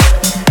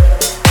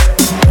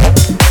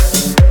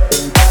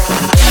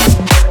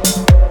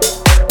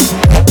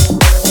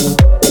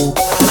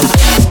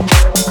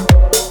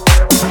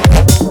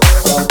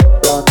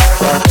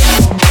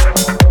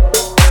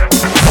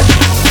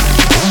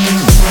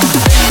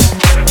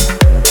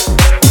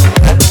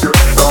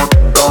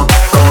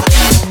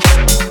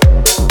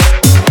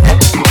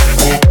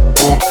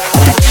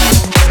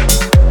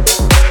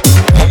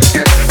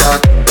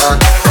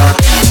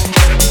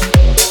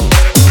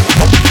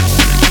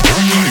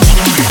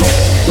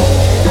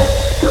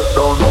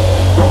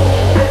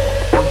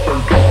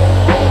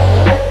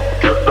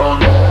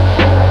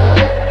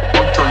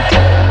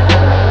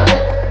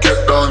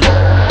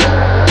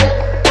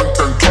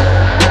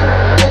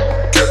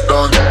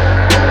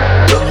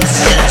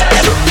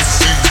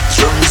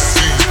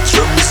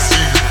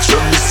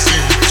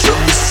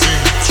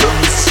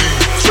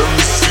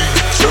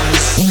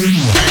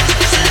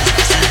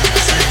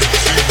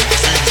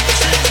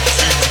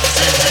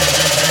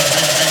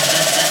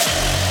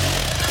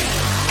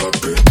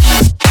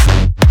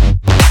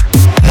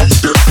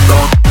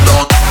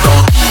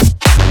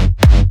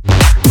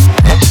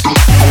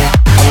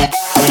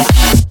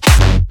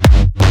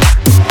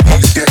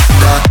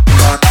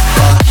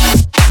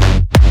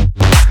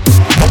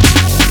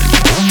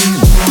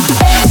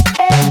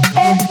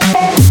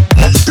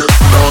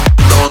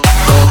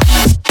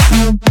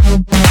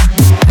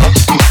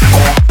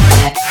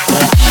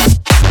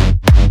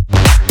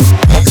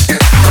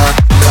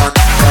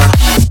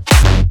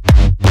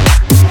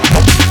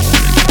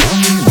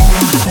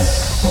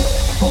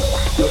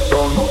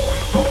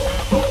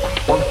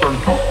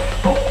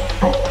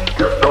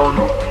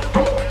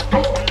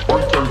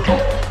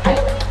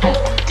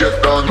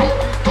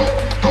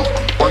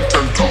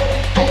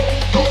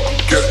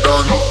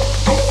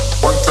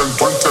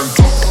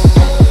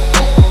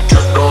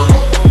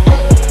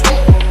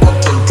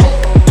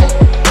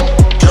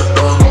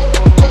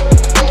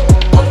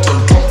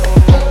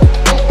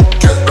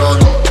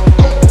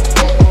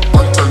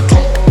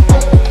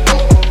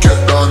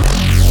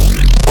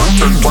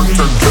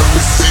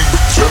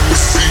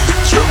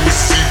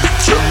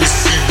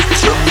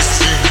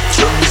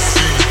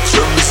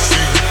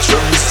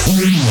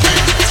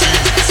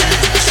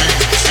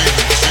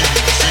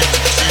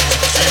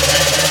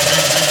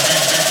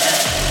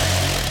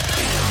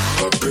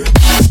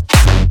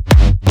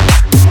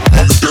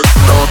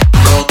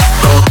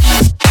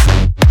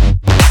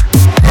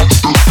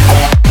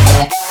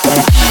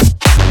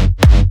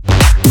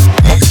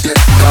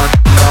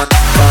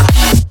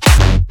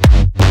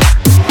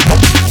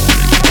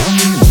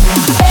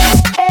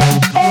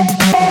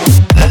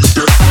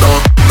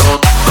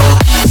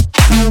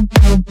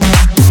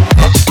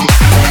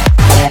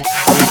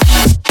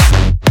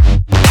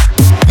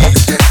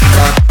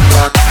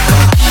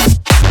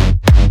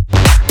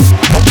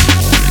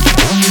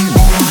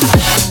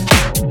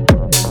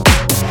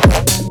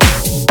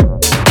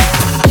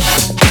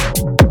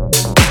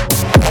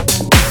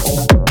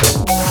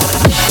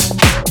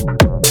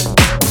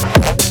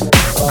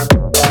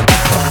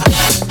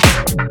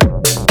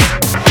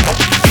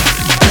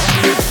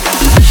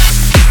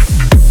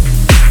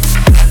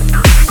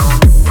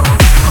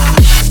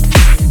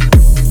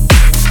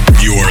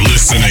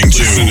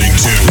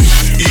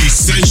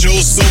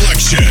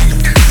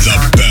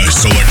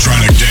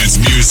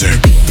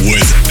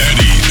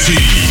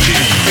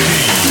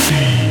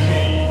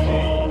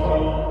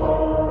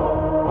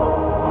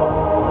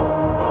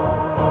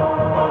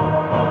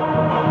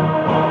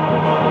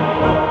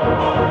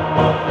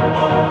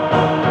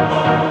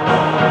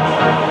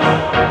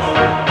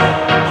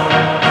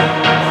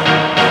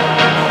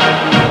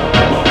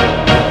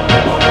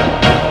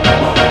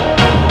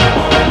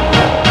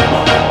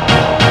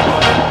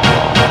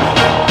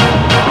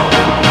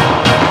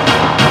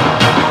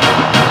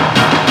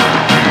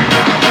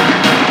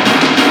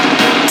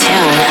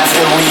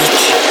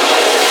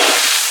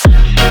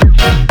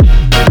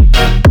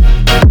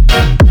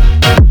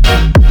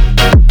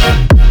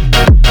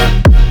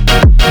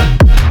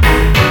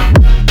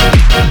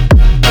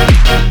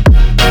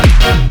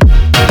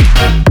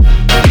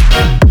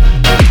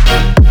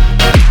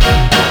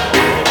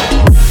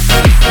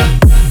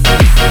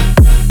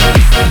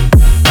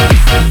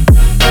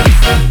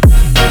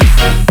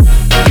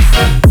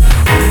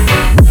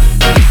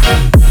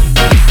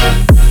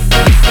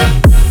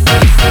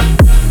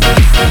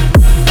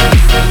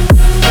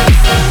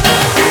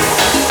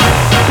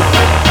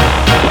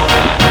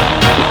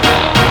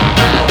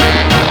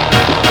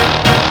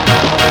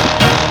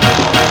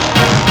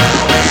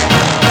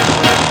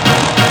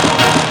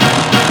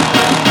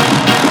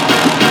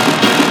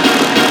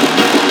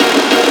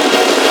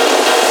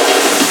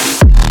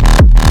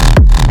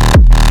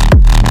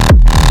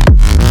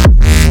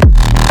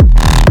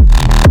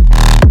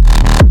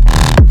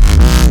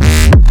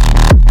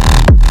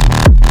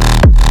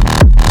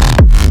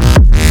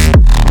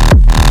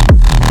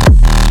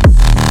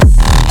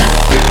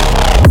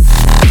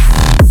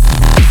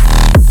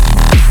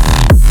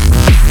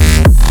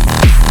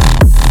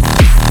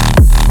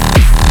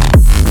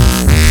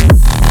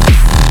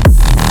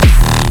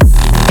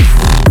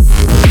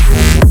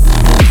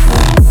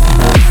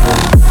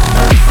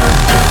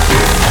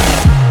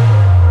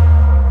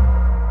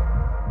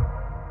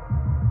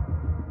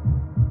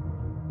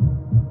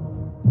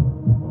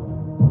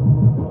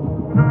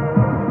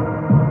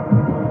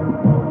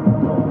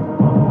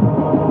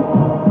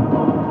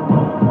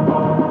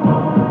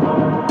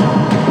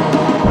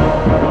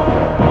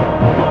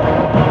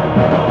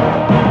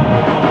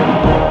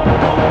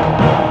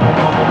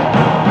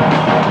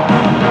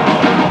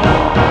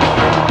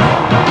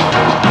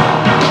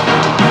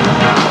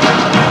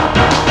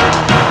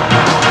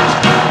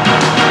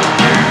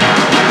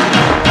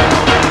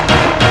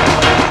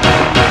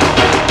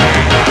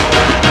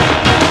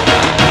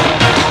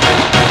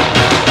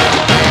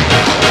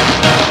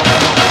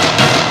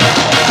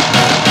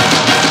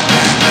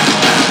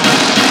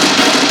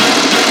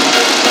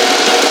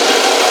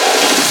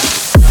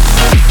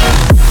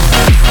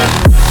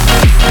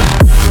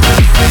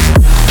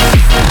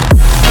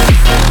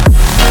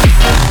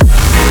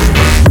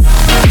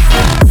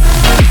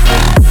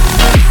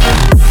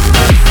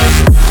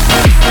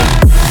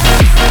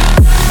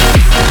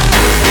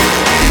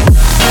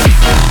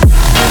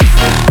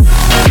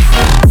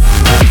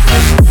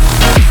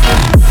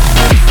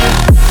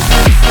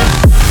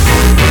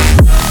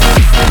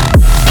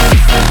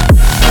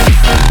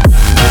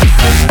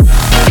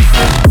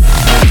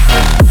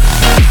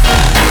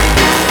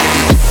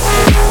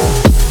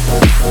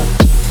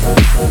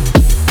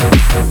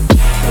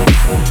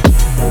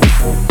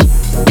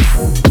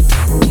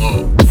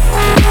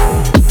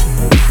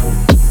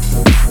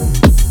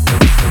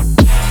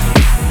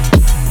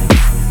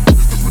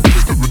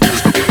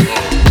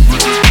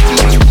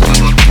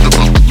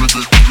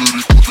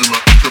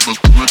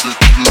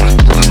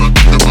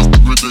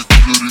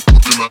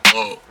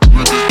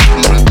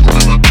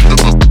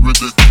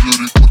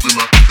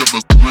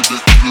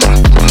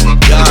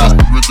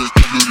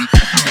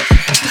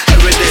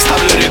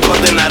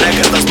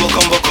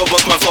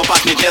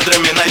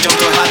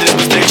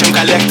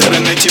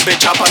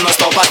чапа на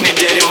стол пахнет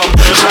деревом.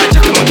 Жать,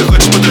 этому ты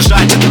хочешь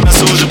подражать, это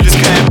мясо уже близко,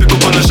 я бегу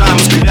по ножам,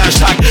 ускоряешь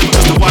так. Мы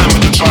раздуваем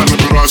этот шаг,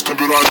 набираюсь.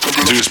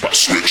 Здесь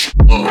посвечь.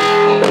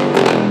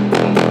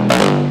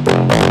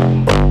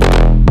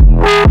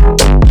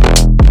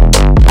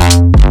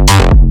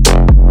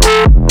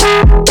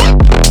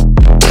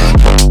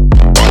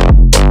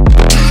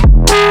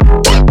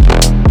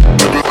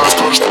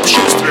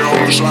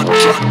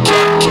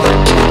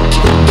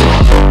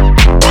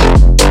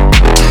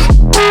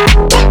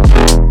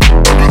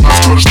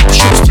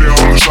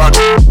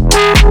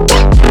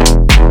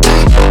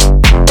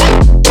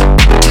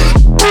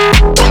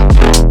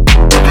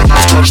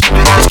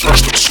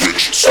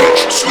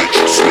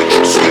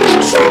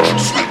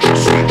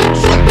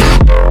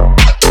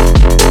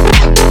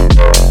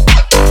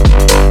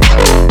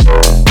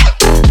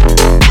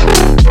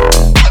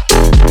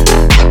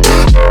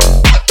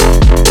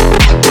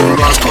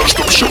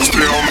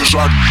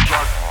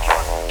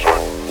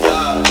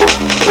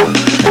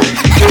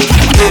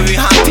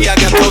 Я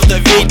готов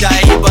давить, да,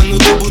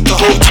 ебанутый, будто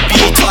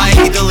OTP.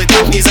 Твои идолы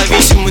так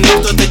независимы,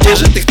 но кто-то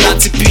держит их на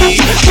цепи.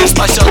 Мир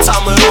спасет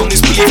самый ровный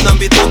сплив, нам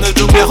бетонный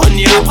джунглях он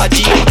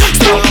необходим.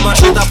 Строим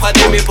маршрут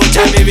обходными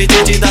путями, ведь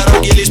эти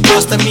дороги лишь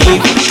просто миф.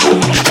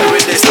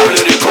 Everyday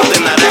ставлю рекорды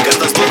на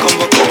рекордах с блоком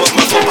боков,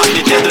 мой флоу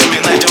пахнет недрами.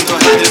 Найдем твой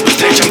адрес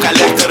быстрее, чем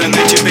коллекторы.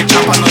 На тебе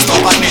чапа, но стол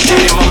пахнет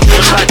деревом.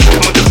 Жать,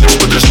 кому ты хочешь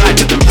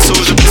подражать, это мясо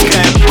уже близко,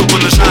 я бегу по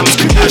ножам,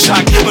 ускоряю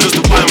шаг. Мы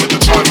раздуваем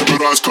этот шаг,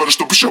 набираю скорость,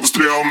 чтобы еще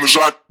быстрее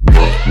умножать.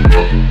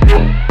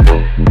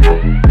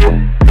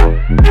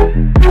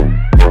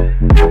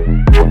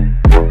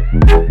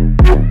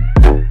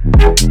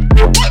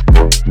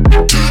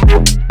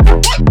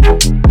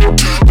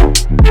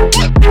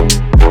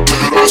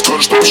 Набираю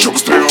скорость, чтобы еще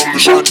быстрее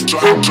умножать.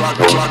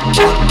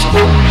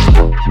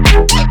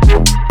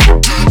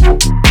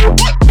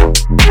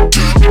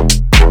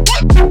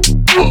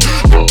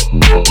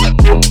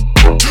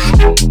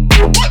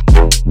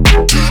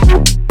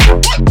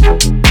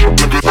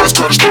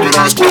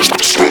 Набираю скорость,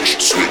 switch.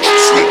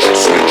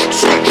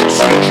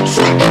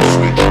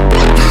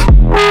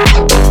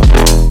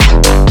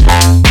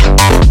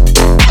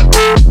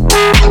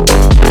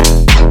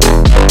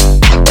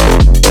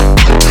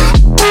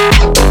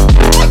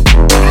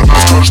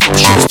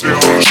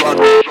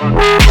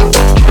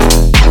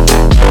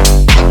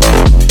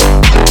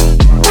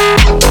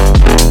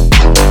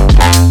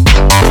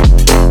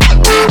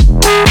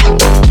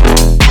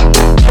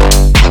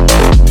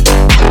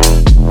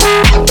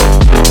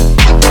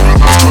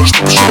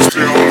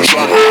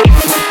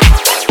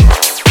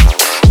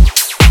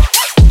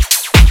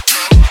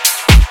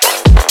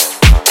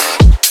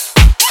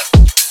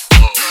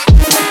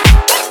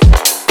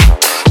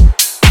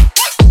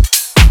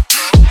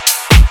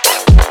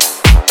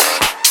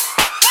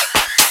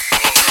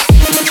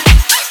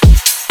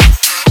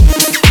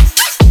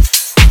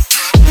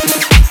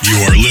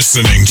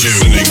 Listening to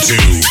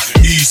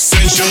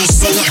Essential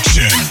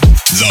Selection,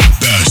 the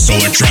best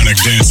electronic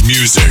dance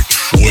music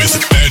with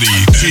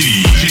Eddie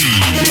T.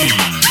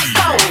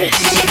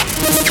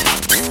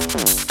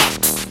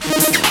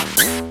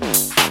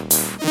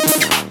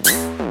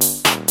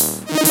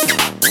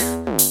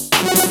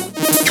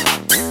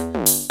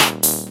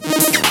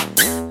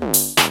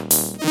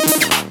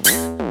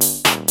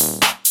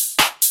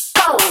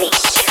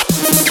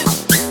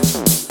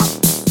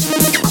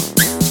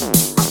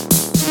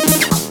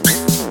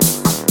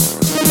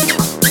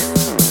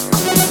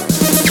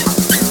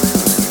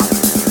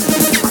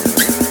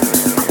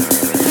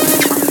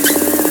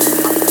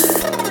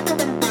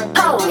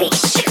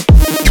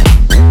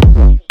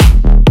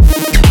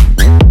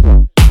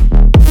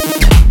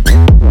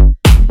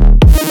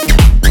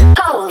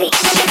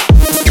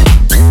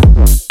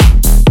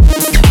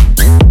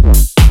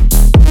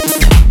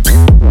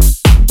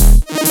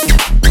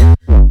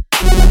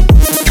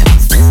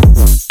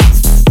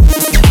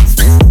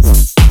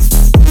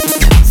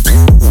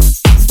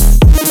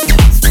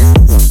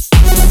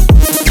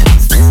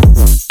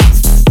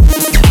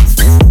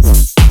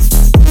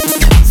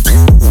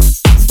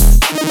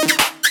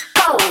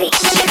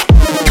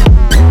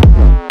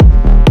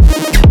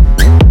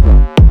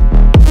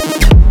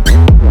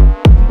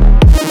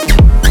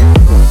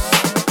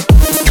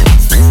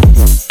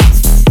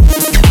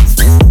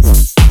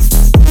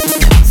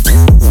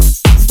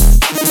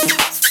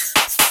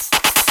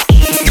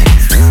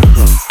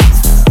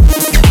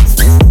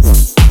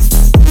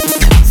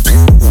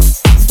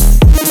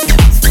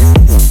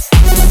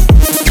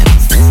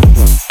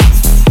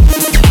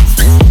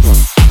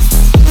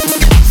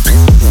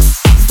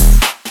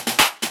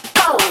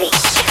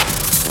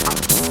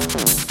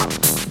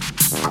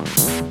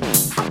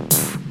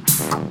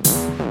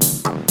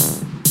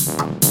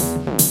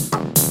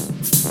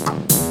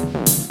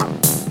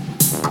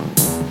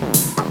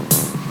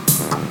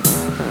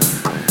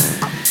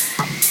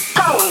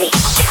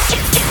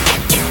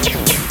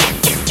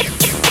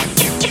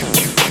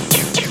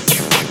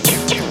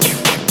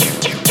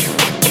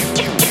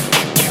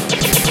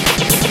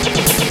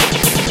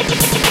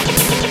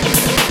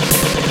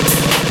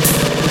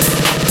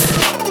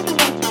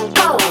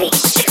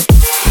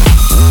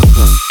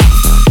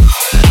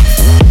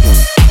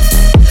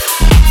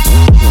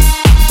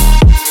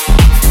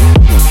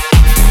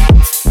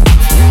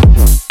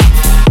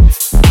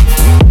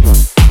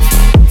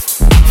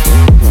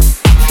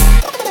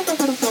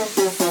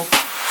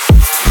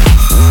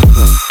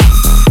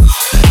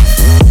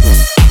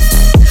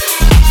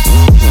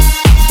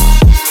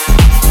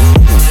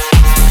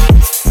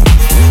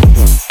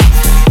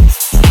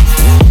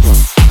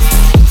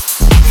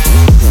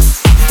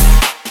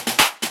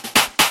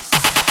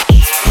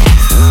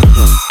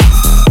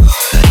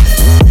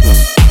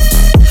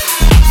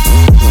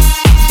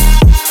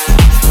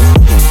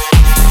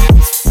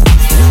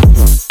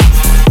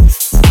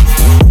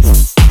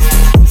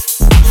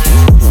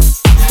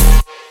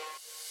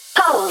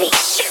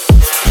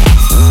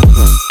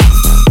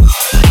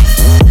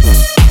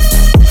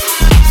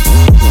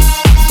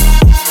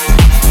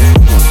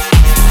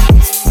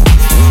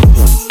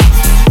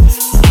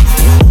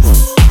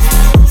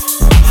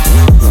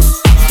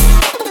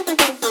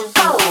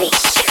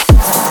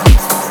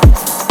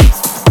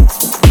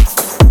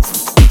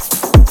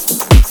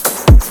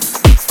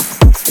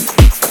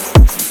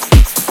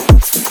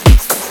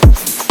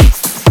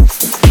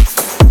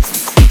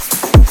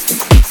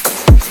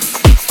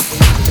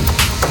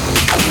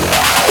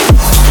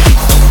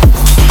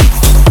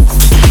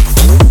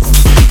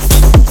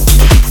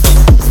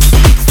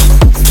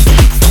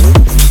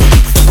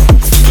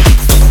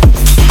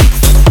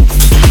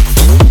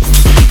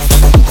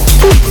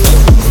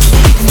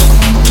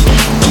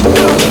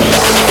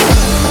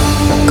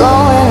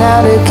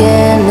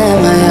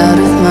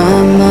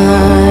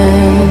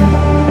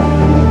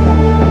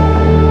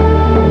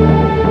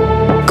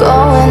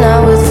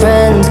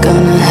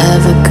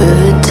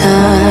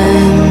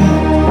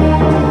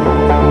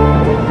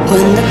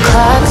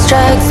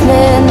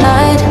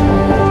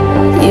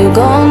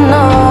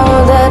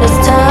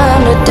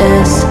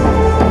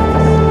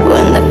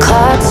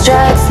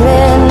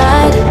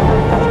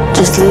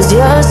 just lose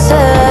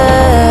yourself.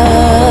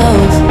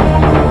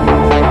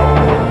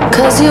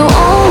 'Cause you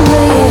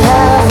only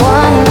have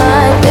one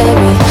night,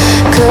 baby.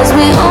 'Cause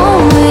we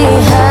only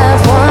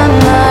have one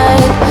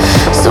night.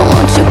 So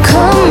won't you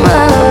come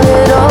a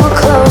little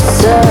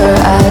closer?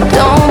 I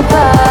don't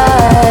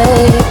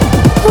bite.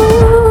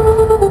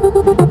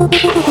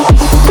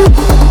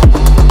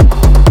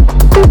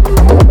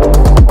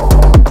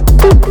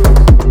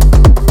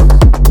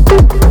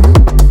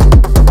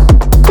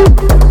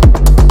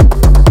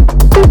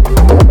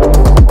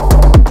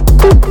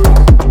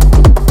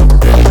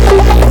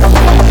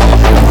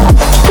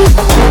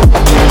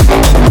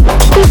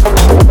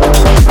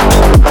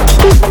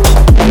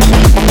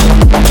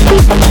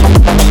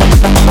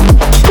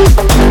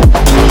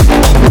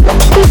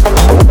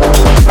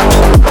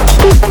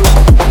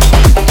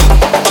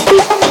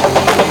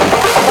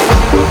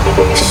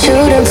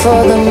 Shooting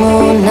for the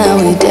moon, now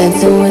we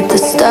dancing with the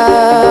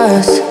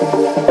stars.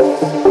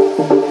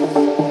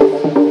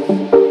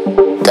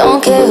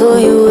 Don't care who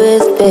you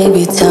with,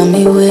 baby, tell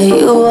me where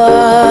you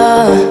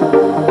are.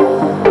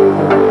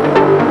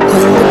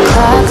 When the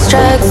clock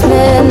strikes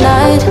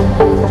midnight,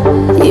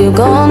 you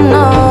gon'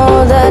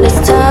 know that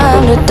it's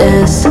time to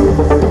dance.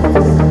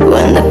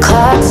 When the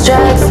clock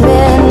strikes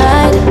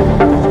midnight,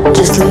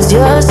 just lose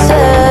yourself.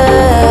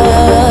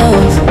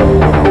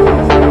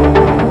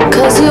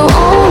 'Cause you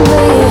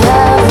only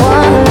have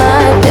one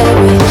night,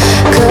 baby.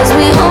 'Cause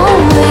we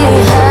only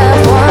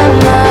have one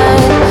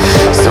night.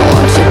 So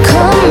won't you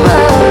come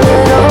a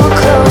little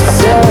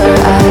closer?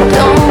 I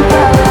don't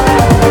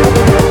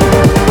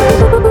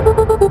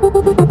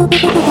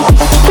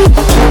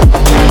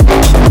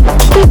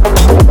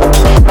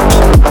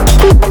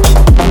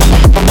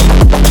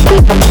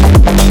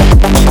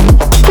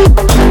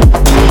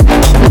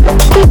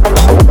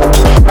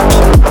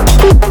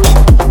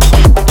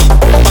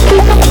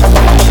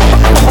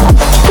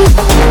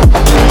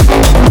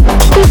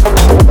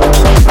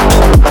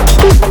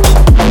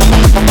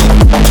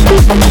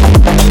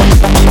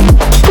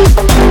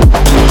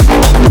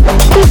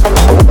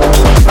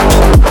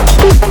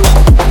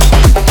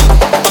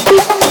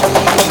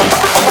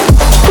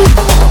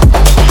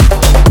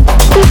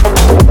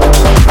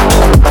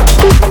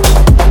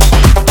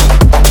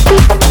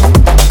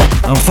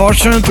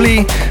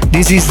Unfortunately,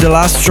 this is the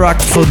last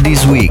track for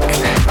this week.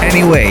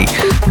 Anyway,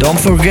 don't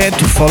forget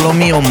to follow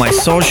me on my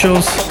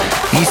socials: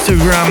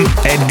 Instagram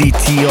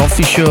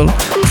 @DTOfficial,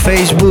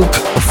 Facebook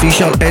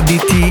Official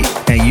 @DT,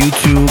 and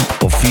YouTube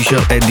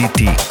Official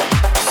 @DT.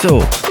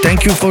 So,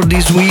 thank you for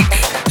this week.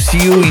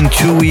 See you in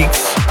 2 weeks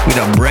with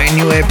a brand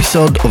new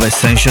episode of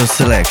Essential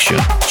Selection.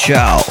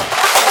 Ciao!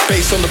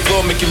 Bass on the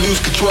floor, make you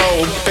lose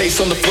control. Bass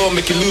on the floor,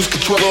 make you lose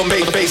control.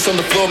 Bass on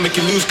the floor, make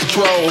you lose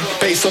control.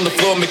 Bass on the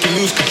floor, make you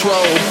lose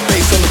control.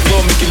 Bass on the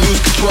floor, make you lose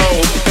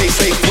control. Bass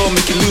on the floor,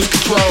 make you lose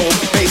control.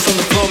 Bass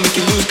on the floor, make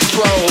you lose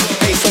control.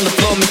 Bass on the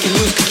floor, make you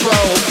lose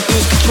control.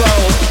 Lose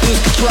control,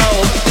 lose control,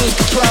 lose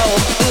control,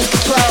 lose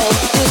control.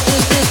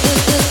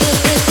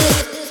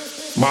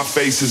 My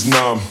face is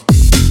numb.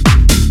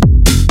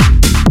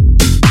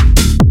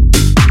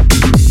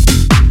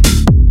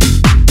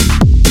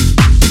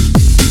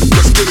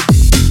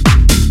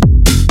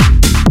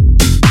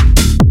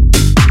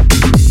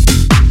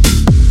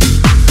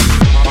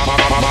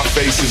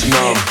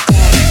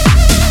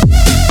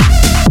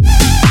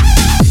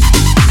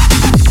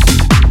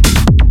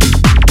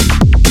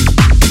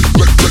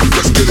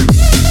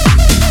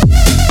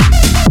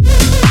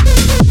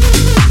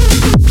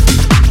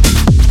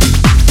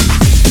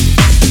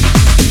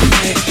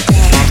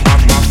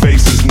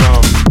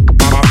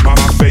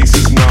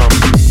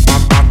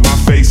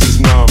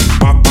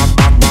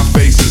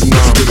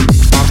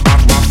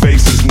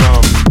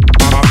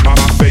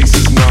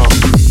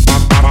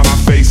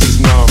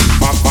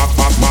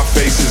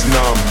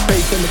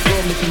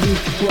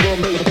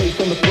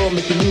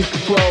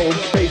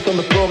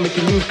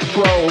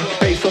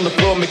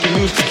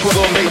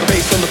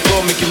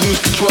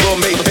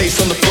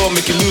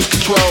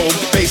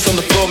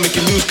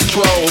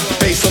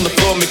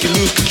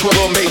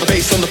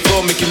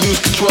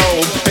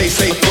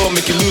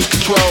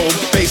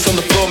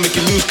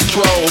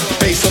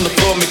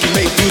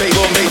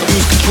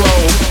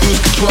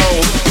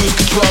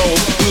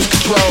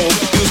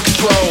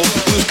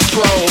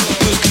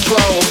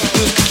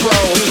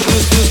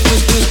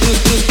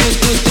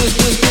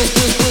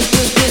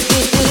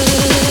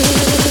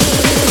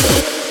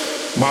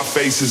 My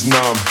face is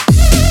numb.